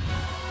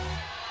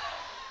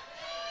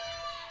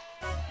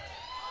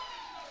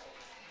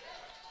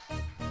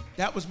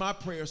 That was my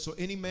prayer. So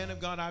any man of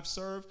God I've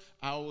served,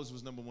 I always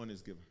was number one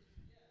as giver.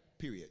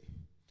 Period.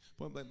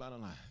 Point blank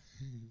bottom line.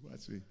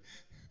 Watch me.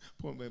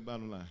 Point blank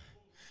bottom line.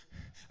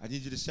 I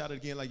need you to shout it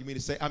again like you mean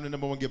to say, I'm the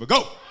number one giver.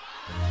 Go.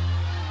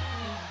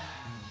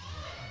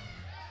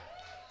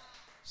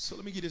 So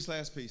let me get this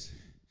last piece.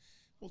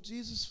 Well,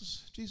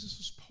 Jesus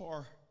was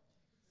poor.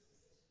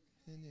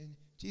 And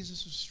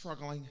Jesus was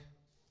struggling.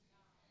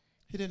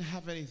 He didn't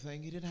have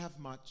anything. He didn't have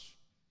much.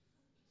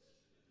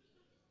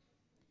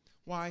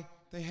 Why?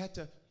 They had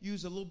to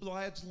use a little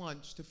lad's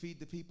lunch to feed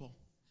the people.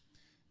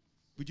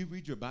 Would you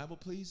read your Bible,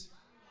 please?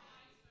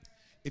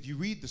 If you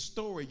read the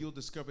story, you'll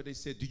discover they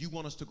said, do you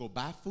want us to go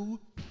buy food?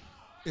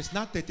 It's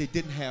not that they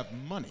didn't have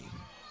money.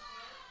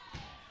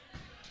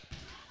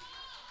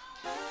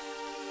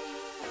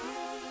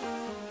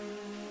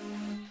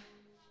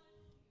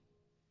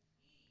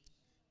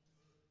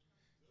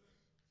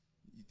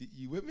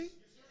 You with me?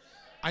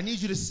 I need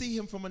you to see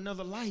him from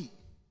another light.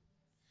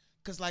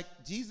 Because like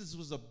Jesus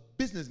was a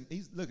businessman.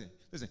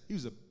 Listen, he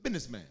was a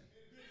businessman.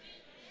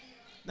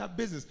 Not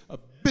business, a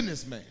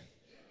businessman.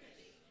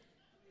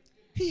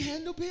 He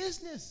handled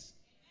business.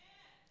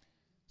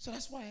 So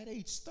that's why at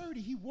age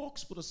 30, he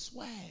walks with a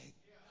swag.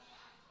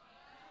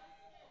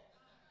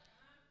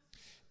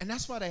 And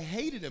that's why they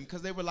hated him,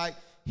 because they were like,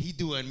 he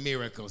doing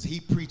miracles, he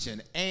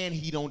preaching, and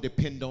he don't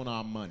depend on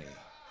our money.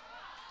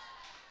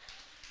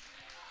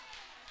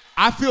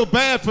 I feel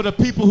bad for the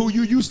people who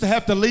you used to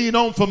have to lean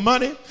on for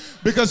money,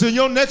 because in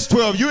your next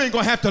 12, you ain't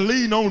going to have to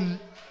lean on.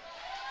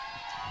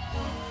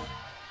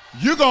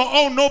 You're going to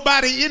owe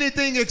nobody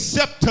anything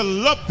except to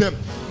love them.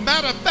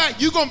 Matter of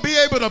fact, you're going to be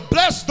able to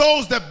bless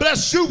those that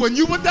blessed you when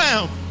you were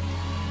down.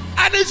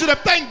 I need you to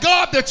thank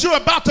God that you're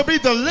about to be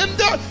the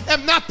lender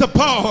and not the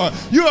borrower.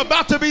 You're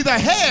about to be the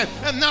head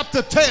and not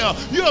the tail.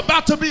 You're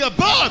about to be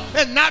above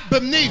and not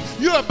beneath.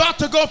 You're about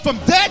to go from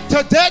debt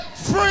to debt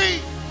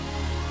free.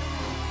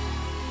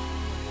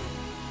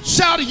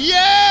 Shout,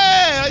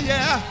 yeah,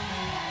 yeah.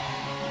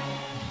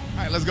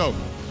 All right, let's go.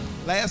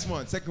 Last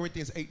one, 2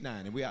 Corinthians 8:9,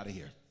 and we're out of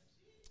here.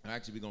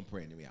 Actually, we're going to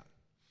pray and then we're out.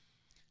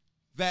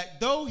 That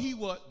though he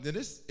was,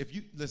 this, if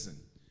you, listen,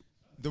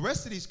 the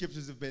rest of these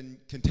scriptures have been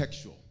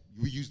contextual.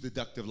 We use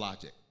deductive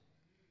logic.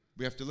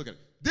 We have to look at it.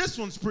 This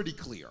one's pretty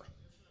clear.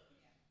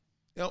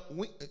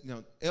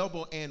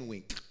 Elbow and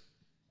wink.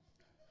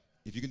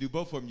 If you can do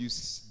both of them, you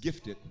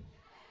gift it.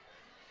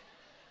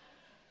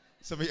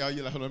 Some of y'all,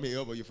 you're like, hold on, let me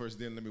elbow you first,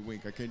 then let me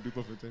wink. I can't do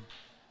both of them.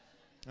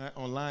 All right,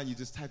 online, you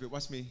just type it.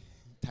 Watch me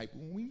type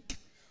wink,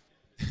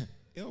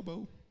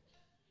 elbow.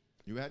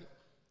 You ready?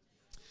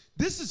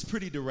 This is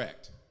pretty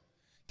direct.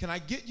 Can I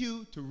get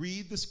you to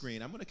read the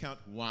screen? I'm going to count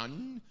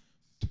 1,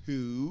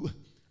 2,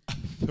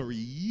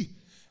 3,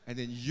 and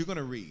then you're going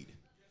to read.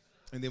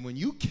 And then when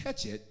you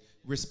catch it,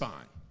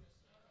 respond.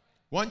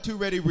 1, 2,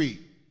 ready, read.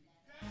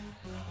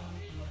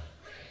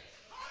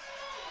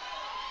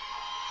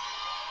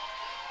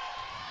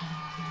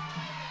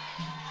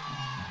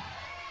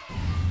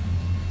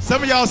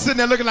 Some of y'all sitting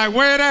there looking like,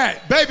 where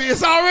that? Baby,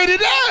 it's already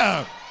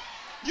there.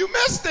 You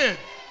missed it.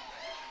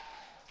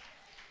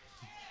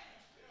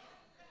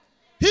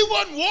 He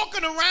wasn't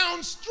walking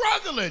around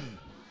struggling.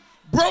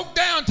 Broke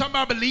down, talking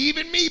about believe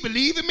in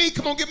me.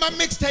 Come on, get my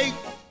mixtape.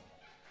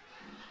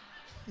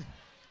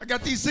 I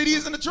got these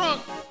CDs in the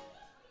trunk.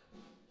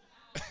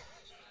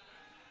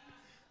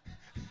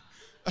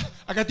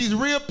 I got these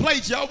real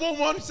plates. Y'all want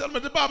one? Sell them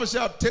at the barber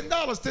shop.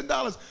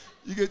 $10.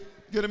 You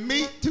get a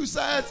meat, 2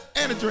 sides,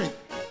 and a drink.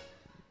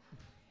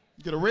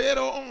 You get a red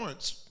or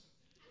orange.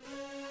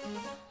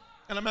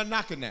 And I'm not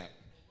knocking that.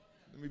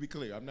 Let me be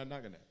clear. I'm not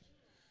knocking that.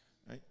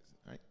 All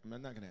right? I'm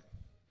not knocking that.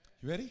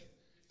 You ready?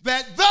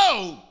 That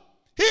though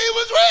he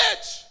was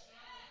rich,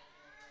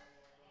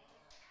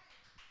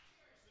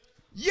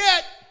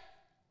 yet,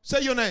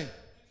 say your name,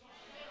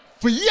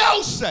 for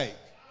your sake.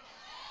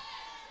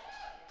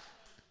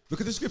 Look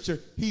at the scripture.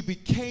 He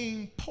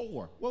became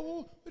poor.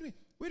 Whoa, wait a minute.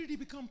 Where did he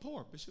become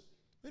poor, Bishop?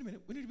 Wait a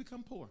minute. When did he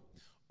become poor?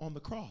 On the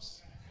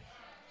cross.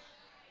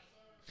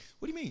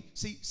 What do you mean?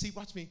 See,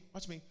 watch me.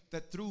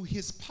 That through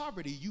his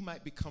poverty, you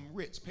might become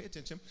rich. Pay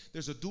attention.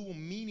 There's a dual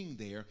meaning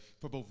there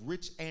for both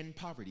rich and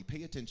poverty.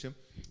 Pay attention.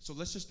 So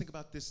let's just think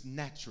about this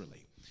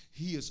naturally.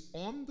 He is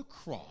on the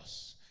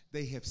cross.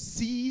 They have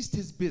seized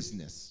his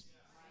business.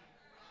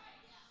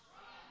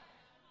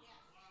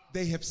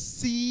 They have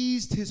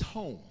seized his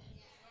home.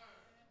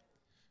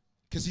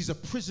 Because he's a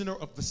prisoner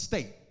of the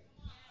state.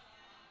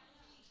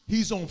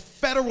 He's on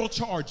federal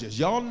charges.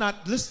 Y'all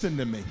not listening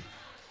to me.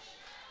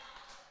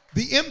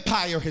 The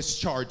empire has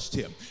charged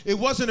him. It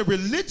wasn't a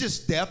religious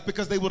death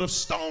because they would have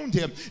stoned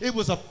him. It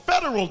was a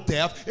federal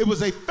death. It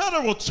was a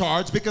federal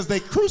charge because they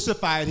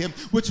crucified him,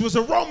 which was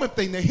a Roman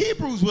thing. The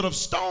Hebrews would have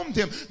stoned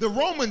him. The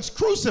Romans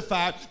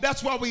crucified.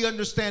 That's why we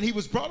understand he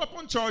was brought up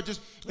on charges.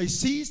 They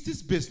seized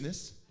his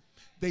business.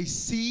 They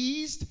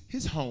seized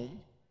his home.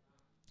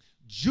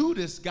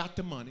 Judas got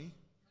the money.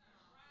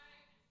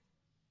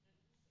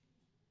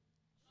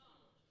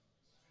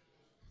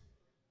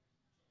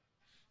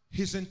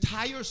 His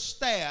entire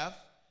staff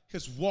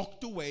has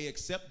walked away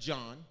except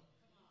John.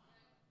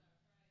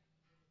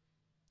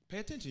 Pay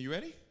attention, you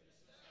ready?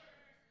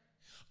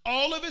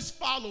 All of his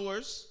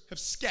followers have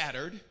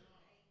scattered.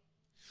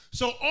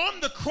 So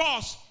on the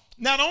cross,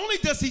 not only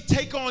does he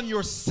take on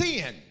your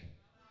sin,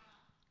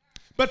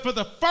 but for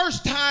the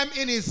first time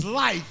in his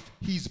life,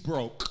 he's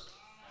broke.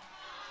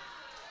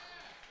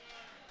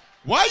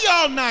 Why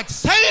y'all not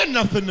saying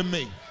nothing to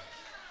me?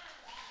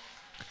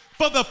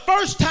 For the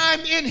first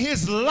time in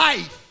his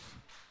life,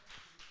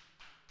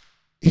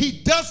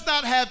 he does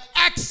not have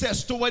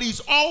access to what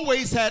he's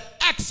always had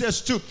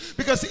access to.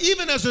 Because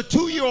even as a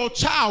 2-year-old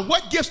child,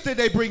 what gifts did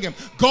they bring him?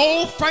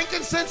 Gold,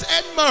 frankincense,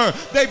 and myrrh.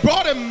 They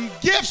brought him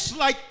gifts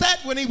like that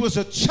when he was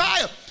a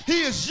child.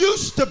 He is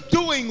used to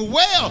doing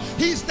well.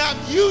 He's not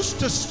used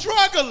to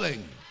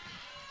struggling.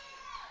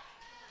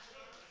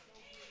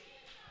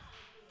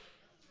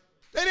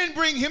 They didn't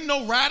bring him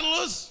no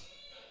rattlers,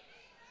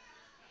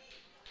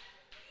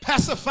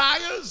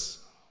 pacifiers.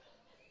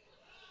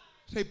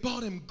 They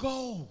bought him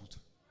gold.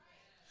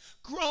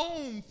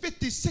 Grown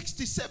 50,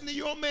 60,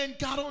 70-year-old man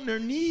got on their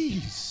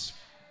knees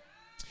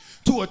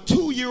to a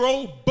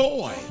 2-year-old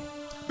boy.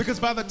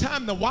 Because by the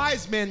time the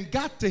wise men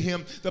got to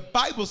him, the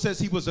Bible says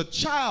he was a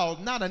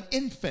child, not an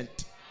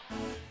infant.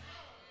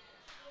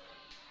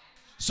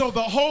 So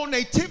the whole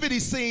nativity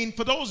scene,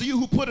 for those of you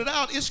who put it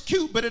out, is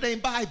cute, but it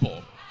ain't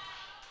Bible.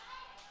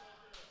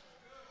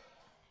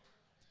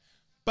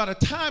 By the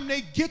time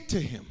they get to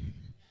him,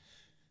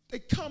 they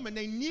come and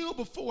they kneel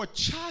before a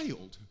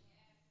child.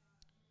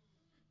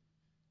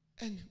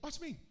 And watch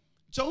me.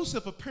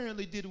 Joseph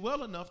apparently did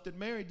well enough that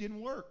Mary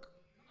didn't work.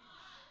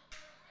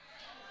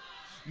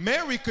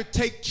 Mary could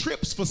take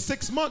trips for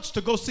 6 months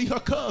to go see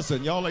her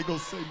cousin. Y'all ain't gonna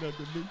say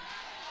nothing to me.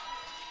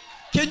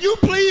 Can you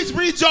please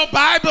read your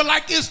Bible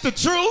like it's the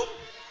truth?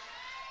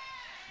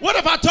 What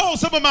if I told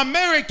some of my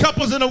married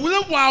couples in a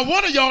little while,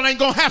 one of y'all ain't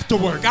gonna have to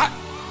work?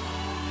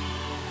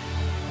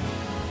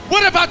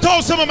 What if I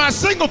told some of my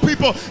single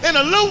people, in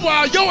a little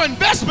while, your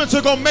investments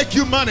are gonna make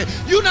you money.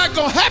 You're not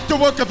gonna have to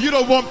work if you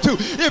don't want to.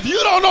 If you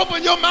don't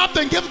open your mouth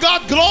and give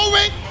God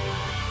glory,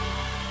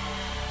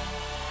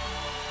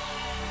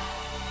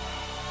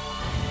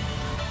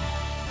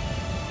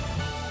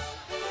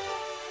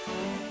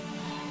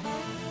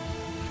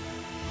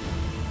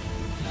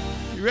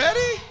 you ready?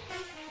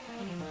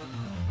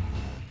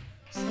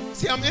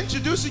 See, I'm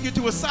introducing you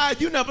to a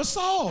side you never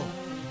saw.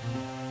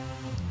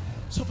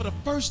 So for the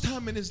first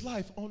time in his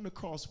life on the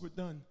cross, we're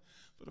done.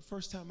 For the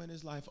first time in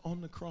his life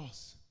on the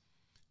cross,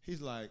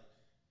 he's like,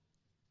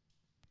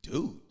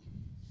 dude.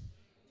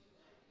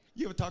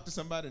 You ever talk to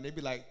somebody and they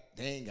be like,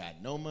 they ain't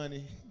got no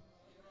money?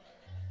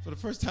 For the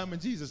first time in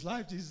Jesus'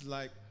 life, Jesus is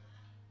like,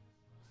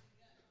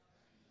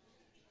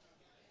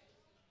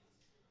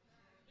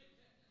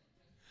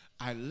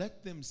 I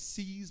let them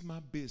seize my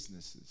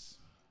businesses.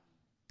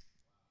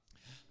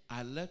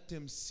 I let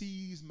them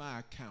seize my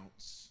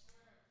accounts.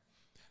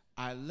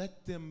 I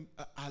let them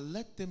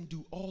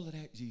do all of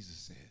that, Jesus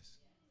says.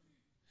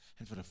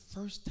 And for the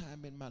first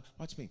time in my life,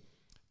 watch me,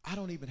 I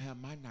don't even have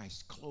my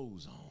nice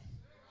clothes on.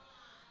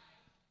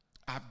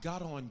 I've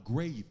got on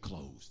grave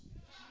clothes.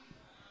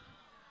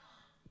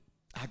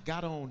 I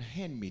got on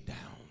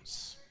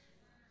hand-me-downs.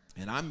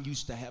 And I'm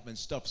used to having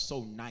stuff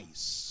so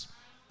nice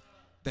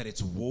that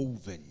it's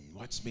woven.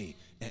 Watch me.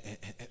 Pay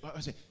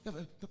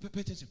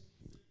attention.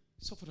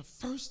 So for the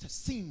first time,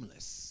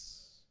 seamless.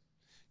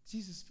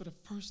 Jesus, for the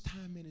first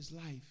time in his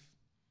life,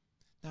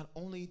 not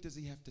only does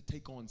he have to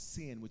take on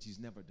sin, which he's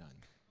never done.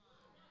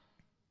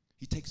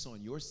 He takes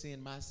on your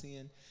sin, my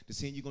sin, the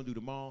sin you're going to do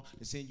tomorrow,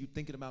 the sin you're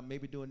thinking about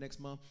maybe doing next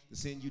month, the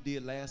sin you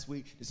did last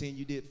week, the sin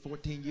you did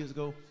 14 years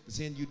ago, the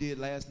sin you did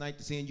last night,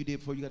 the sin you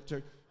did before you got to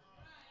church.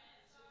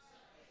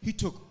 He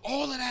took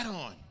all of that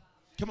on.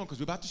 Come on, because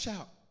we're about to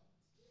shout.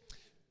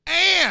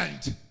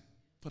 And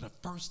for the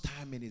first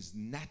time in his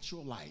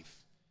natural life,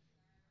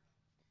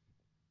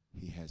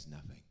 he has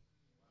nothing.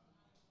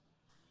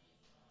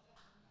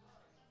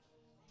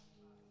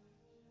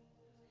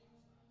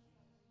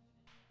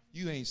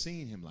 You ain't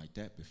seen him like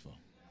that before.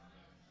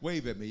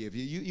 Wave at me if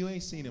you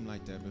ain't seen him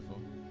like that before.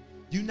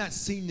 You've not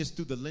seen this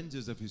through the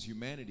lenses of his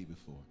humanity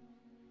before.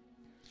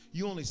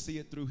 You only see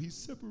it through he's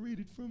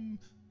separated from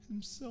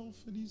himself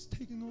and he's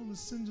taking on the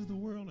sins of the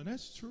world, and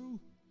that's true.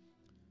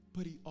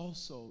 But he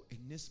also,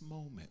 in this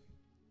moment,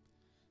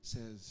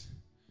 says,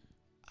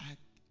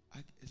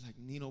 it's like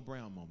Nino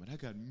Brown moment. I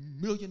got $1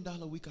 million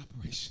a week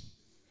operation.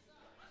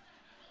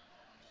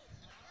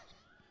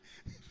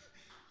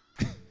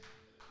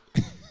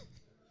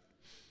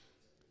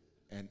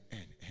 and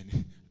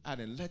I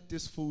didn't let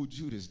this fool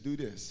Judas do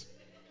this.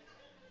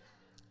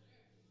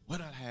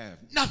 What I have?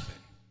 Nothing.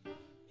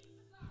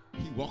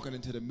 He walking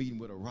into the meeting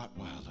with a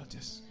Rottweiler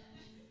just.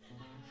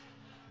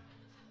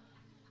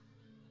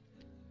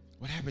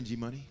 What happened,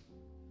 G-Money?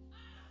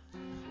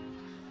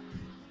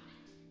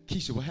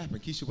 Keisha, what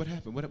happened? Keisha, what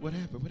happened? What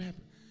happened? What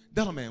happened?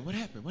 Dellaman, what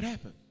happened? What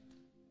happened?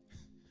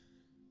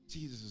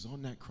 Jesus is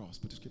on that cross.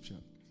 Put the scripture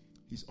up.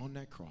 He's on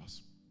that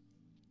cross.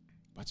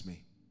 Watch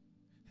me.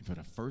 And for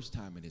the first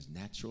time in his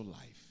natural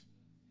life,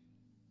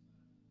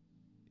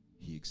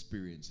 he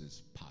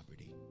experiences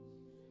poverty.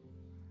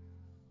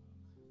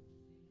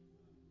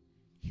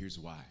 Here's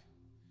why.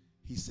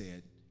 He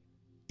said,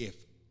 if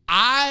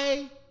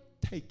I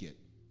take it,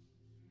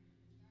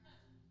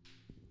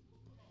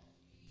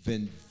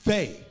 then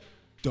they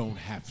don't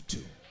have to.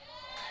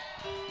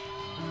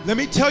 Let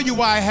me tell you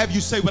why I have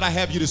you say what I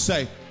have you to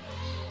say.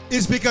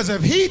 It's because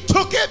if he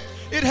took it,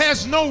 it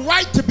has no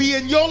right to be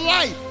in your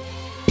life.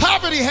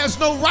 Poverty has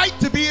no right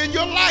to be in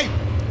your life.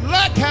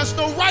 Lack has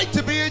no right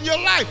to be in your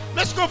life.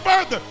 Let's go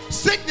further.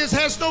 Sickness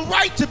has no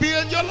right to be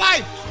in your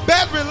life.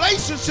 Bad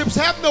relationships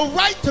have no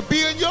right to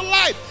be in your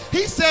life.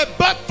 He said,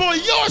 but for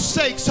your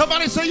sake.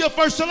 Somebody say your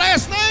first or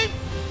last name.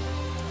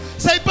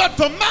 Say, but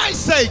for my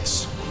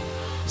sakes.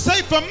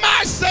 Say, for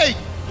my sake.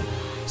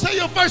 Say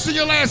your first and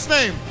your last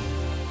name.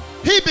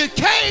 He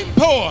became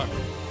poor,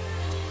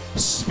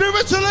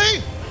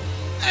 spiritually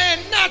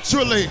and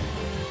naturally,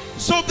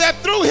 so that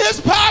through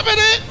his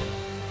poverty,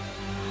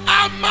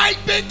 I might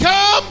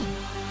become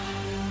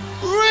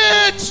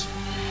rich.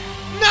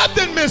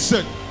 Nothing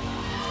missing.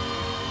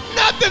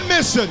 Nothing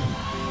missing.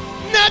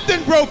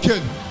 Nothing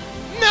broken.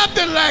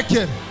 Nothing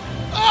lacking.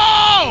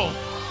 All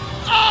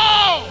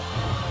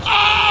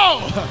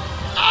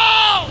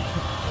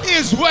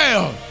is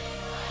well.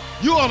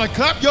 You want to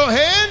clap your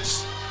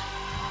hands?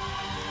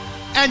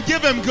 and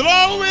give him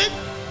glory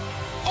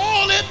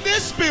all in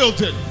this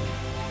building.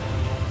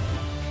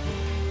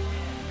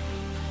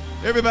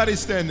 Everybody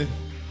standing.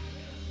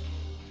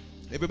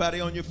 Everybody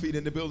on your feet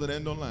in the building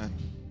and online.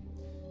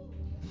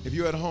 If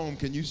you're at home,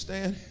 can you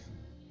stand?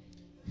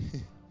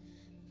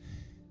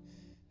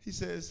 He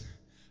says,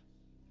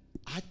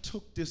 I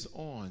took this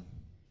on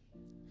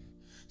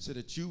so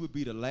that you would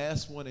be the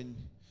last one in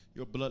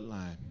your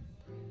bloodline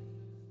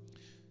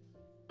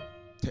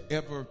to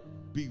ever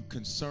be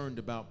concerned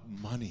about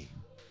money.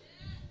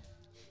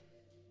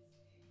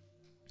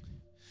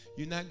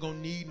 You're not going to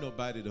need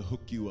nobody to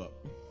hook you up.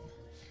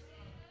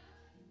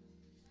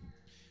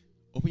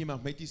 Open your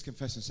mouth, make these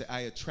confessions. Say,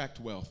 I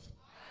attract wealth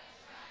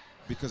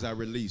because I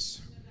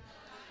release.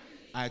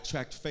 I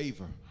attract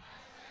favor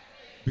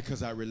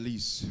because I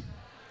release.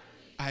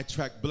 I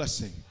attract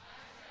blessing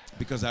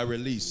because I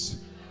release.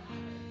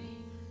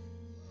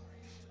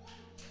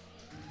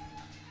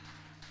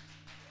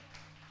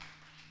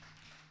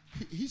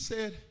 He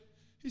said,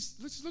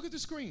 let's look at the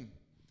screen.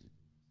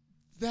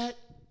 That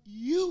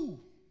you,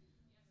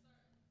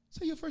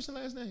 say your first and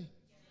last name,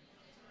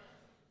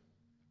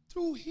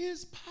 through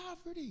his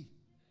poverty.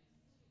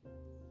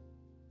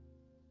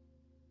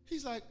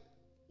 He's like,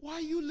 why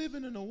are you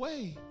living in a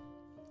way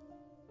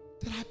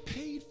that I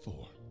paid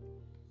for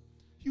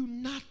you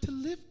not to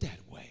live that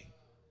way?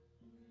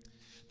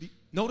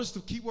 Notice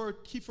the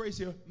key phrase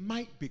here,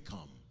 might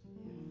become.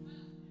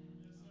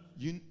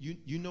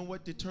 You know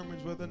what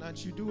determines whether or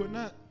not you do or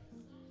not?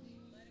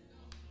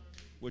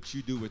 What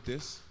you do with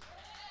this.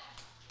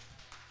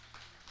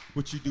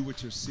 What you do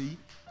with your seed.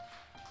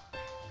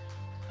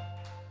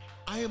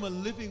 I am a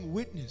living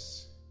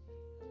witness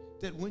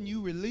that when you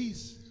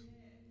release,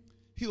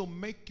 he'll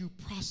make you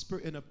prosper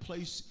in a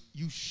place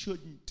you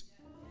shouldn't,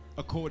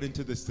 according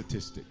to the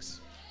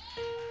statistics.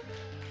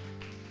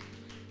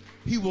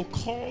 He will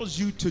cause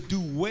you to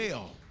do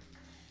well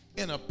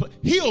in a place.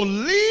 He'll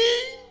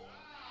lean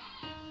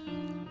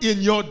in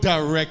your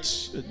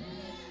direction.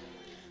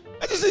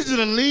 I just need you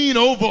to lean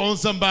over on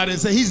somebody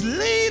and say, he's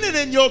leaning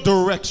in your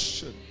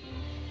direction.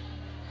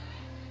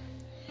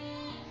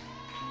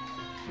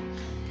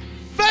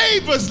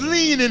 Favor's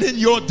leaning in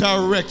your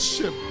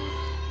direction.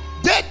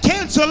 Debt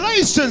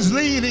cancellation's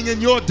leaning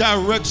in your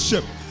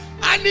direction.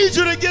 I need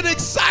you to get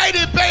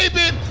excited,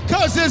 baby,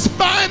 because it's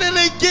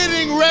finally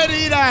getting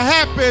ready to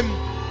happen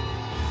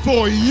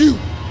for you.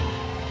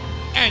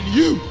 And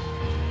you.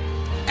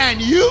 And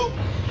you.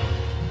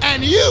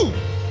 And you.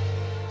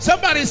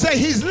 Somebody say,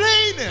 he's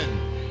leaning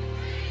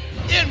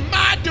in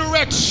my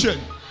direction.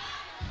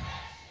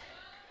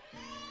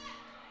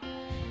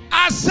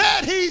 I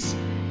said he's,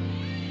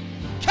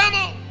 come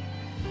on.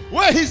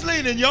 Where he's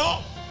leaning,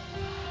 y'all.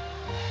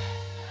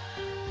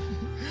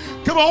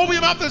 Come on, open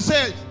your mouth and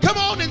say it. Come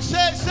on and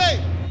say.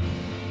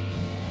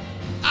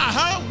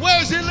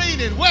 Where's he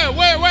leaning?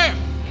 Where?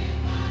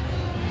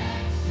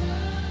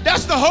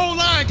 That's the whole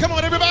line. Come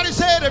on, everybody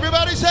say it.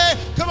 Everybody say it.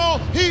 Come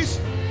on,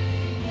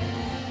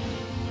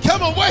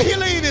 come on, where he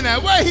leaning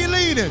at? Where he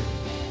leaning?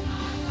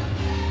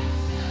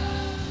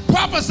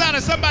 Prophesy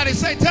to somebody.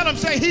 Tell them,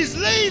 he's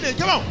leaning.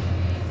 Come on.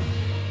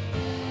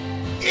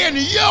 In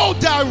your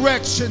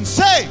direction.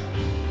 Say.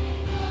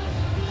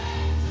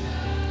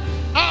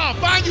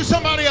 Find you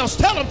somebody else.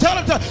 Tell him.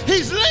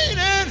 He's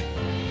leaning.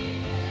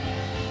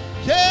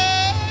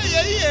 Yeah.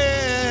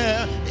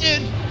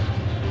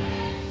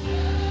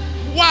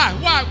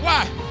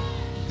 Why?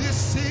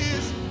 This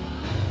is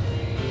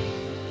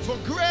for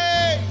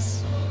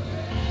grace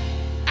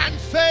and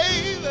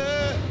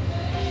favor.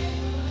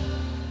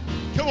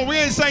 Come on, we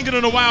ain't singing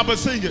in a while, but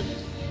sing it.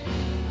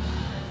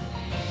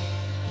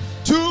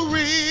 To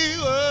real.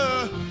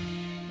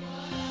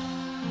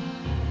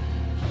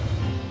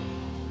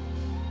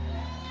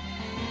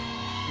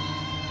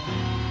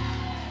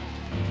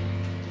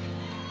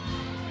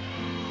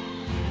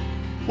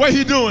 Where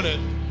he doing it?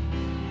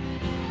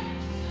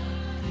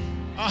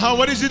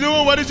 What is he doing?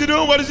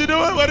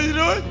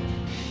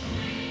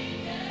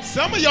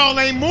 Some of y'all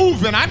ain't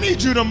moving. I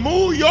need you to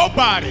move your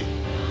body.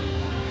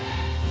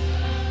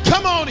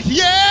 Come on.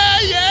 Yeah.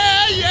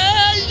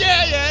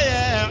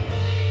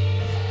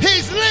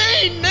 He's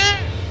leaning.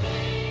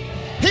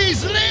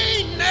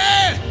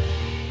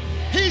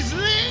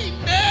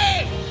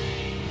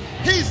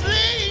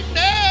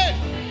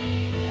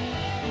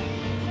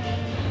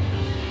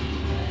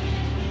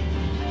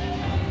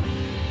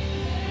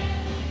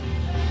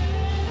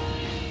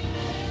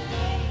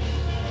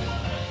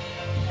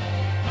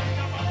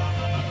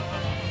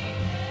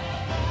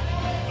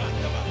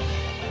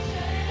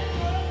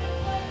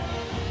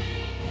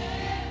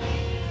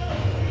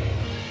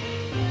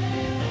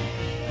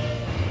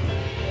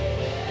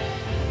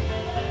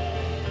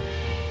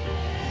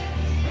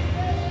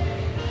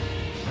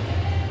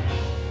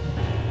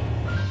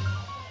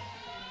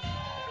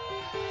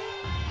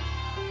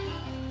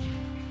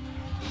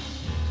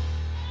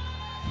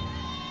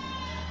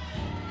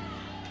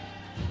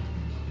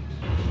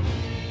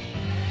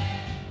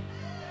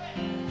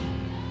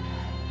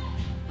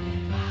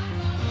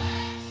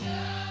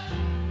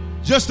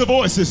 Just the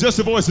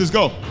voices,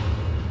 go.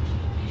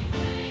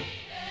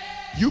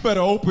 You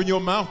better open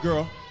your mouth,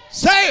 girl.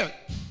 Say it.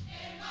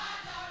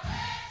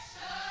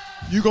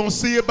 You're going to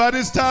see it by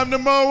this time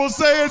tomorrow.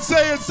 Say it,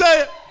 say it,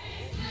 say it.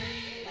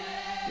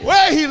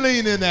 Where he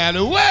leaning at?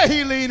 Where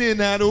he leaning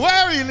at?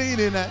 Where he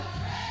leaning at?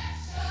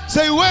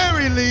 Say where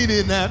he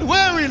leaning at?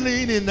 Where he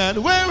leaning at?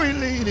 Where he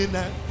leaning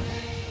at?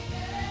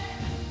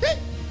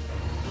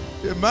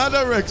 In my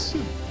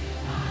direction.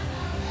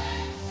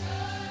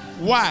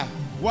 Why?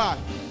 Why?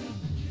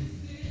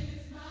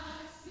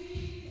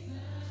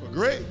 For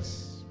grace.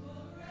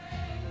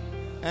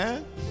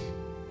 And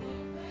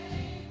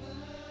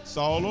it's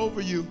all over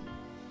you.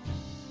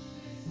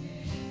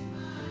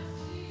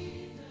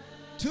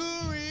 To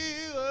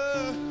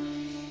river.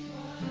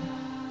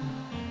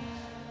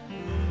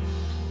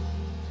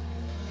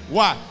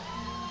 Why?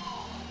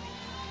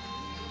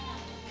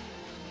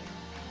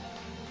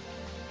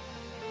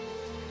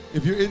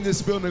 If you're in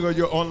this building or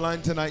you're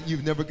online tonight,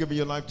 you've never given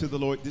your life to the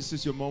Lord, this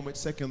is your moment.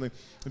 Secondly,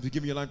 if you've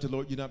given your life to the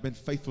Lord, you've not been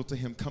faithful to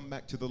him, come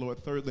back to the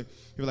Lord. Thirdly,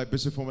 you're like,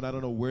 Bishop Foreman, I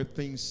don't know where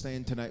things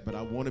stand tonight, but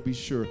I want to be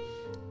sure.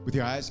 With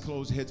your eyes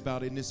closed, heads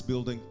bowed in this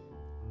building,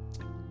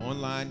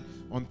 online,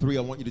 on 3, I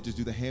want you to just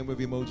do the hand wave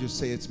emoji,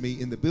 say it's me.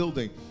 In the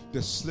building,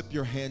 just slip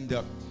your hand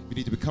up. You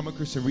need to become a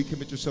Christian,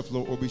 recommit yourself to the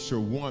Lord, or be sure.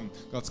 1,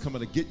 God's coming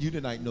to get you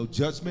tonight. No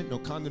judgment, no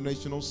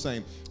condemnation, no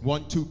shame.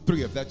 1, 2,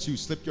 3, if that's you,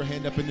 slip your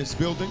hand up in this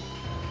building.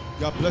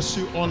 God bless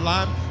you.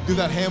 Online, do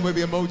that hand wave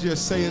emoji and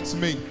say it's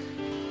me.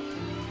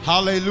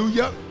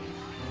 Hallelujah.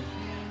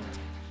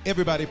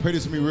 Everybody pray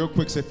this with me real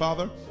quick. Say,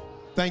 Father,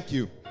 thank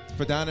you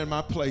for dying in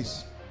my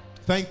place.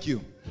 Thank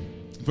you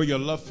for your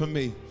love for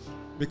me.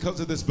 Because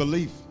of this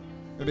belief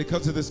and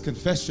because of this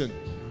confession,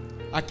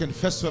 I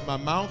confess with my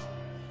mouth,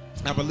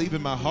 I believe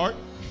in my heart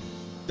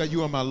that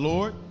you are my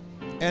Lord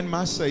and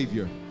my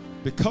Savior.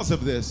 Because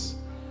of this,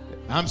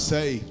 I'm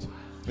saved.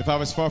 If I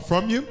was far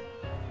from you,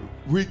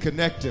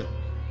 reconnected.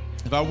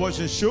 If I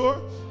wasn't sure,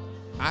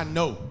 I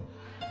know.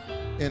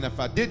 And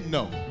if I didn't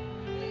know,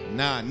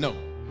 now I know.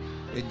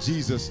 In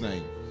Jesus'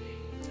 name,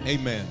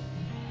 amen.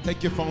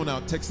 Take your phone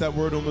out. Text that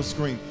word on the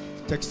screen.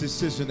 Text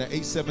decision to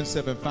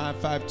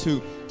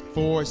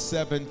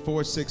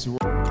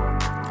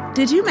 877-552-4746.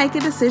 Did you make a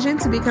decision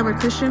to become a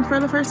Christian for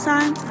the first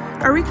time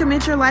or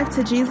recommit your life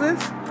to Jesus?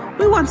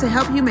 We want to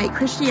help you make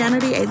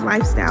Christianity a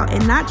lifestyle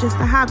and not just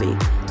a hobby.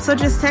 So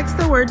just text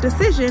the word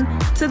decision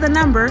to the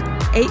number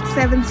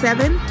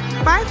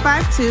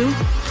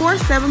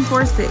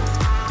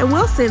 877-552-4746 and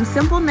we'll send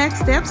simple next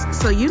steps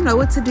so you know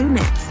what to do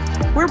next.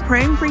 We're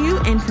praying for you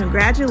and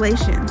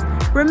congratulations.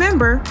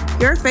 Remember,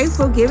 your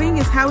faithful giving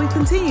is how we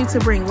continue to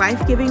bring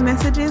life-giving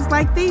messages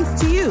like these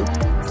to you.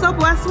 So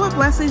bless what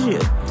blesses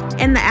you.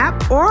 In the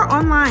app or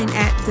online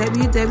at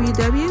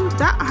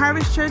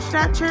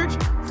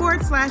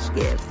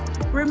www.harvestchurch.church/give.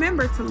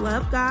 Remember to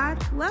love God,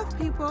 love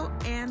people,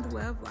 and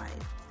love life.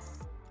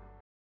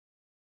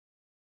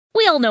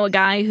 We all know a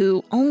guy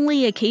who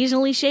only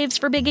occasionally shaves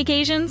for big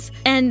occasions,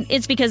 and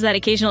it's because that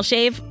occasional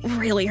shave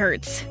really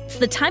hurts. It's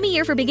the time of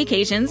year for big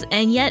occasions,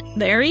 and yet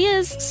there he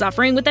is,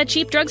 suffering with that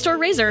cheap drugstore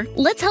razor.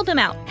 Let's help him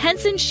out.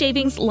 Henson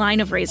Shaving's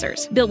line of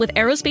razors, built with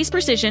aerospace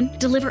precision,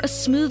 deliver a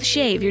smooth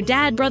shave your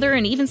dad, brother,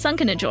 and even son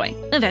can enjoy,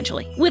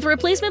 eventually. With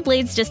replacement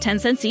blades just 10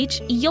 cents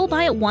each, you'll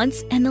buy it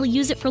once, and they'll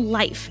use it for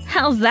life.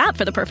 How's that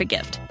for the perfect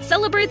gift?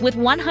 Celebrate with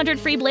 100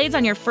 free blades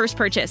on your first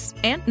purchase,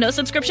 and no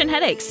subscription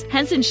headaches.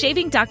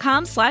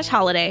 HensonShaving.com/holiday.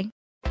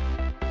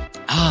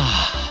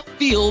 Ah,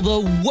 feel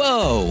the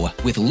whoa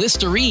with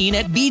Listerine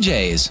at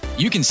BJ's.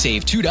 You can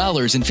save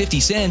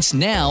 $2.50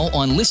 now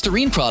on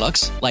Listerine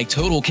products like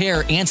Total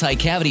Care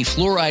Anti-Cavity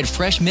Fluoride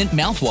Fresh Mint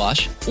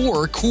Mouthwash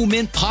or Cool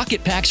Mint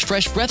Pocket Packs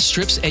Fresh Breath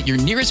Strips at your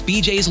nearest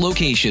BJ's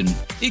location.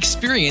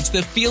 Experience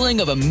the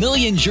feeling of a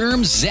million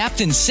germs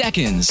zapped in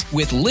seconds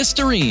with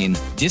Listerine.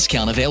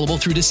 Discount available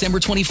through December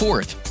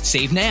 24th.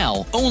 Save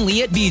now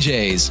only at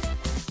BJ's.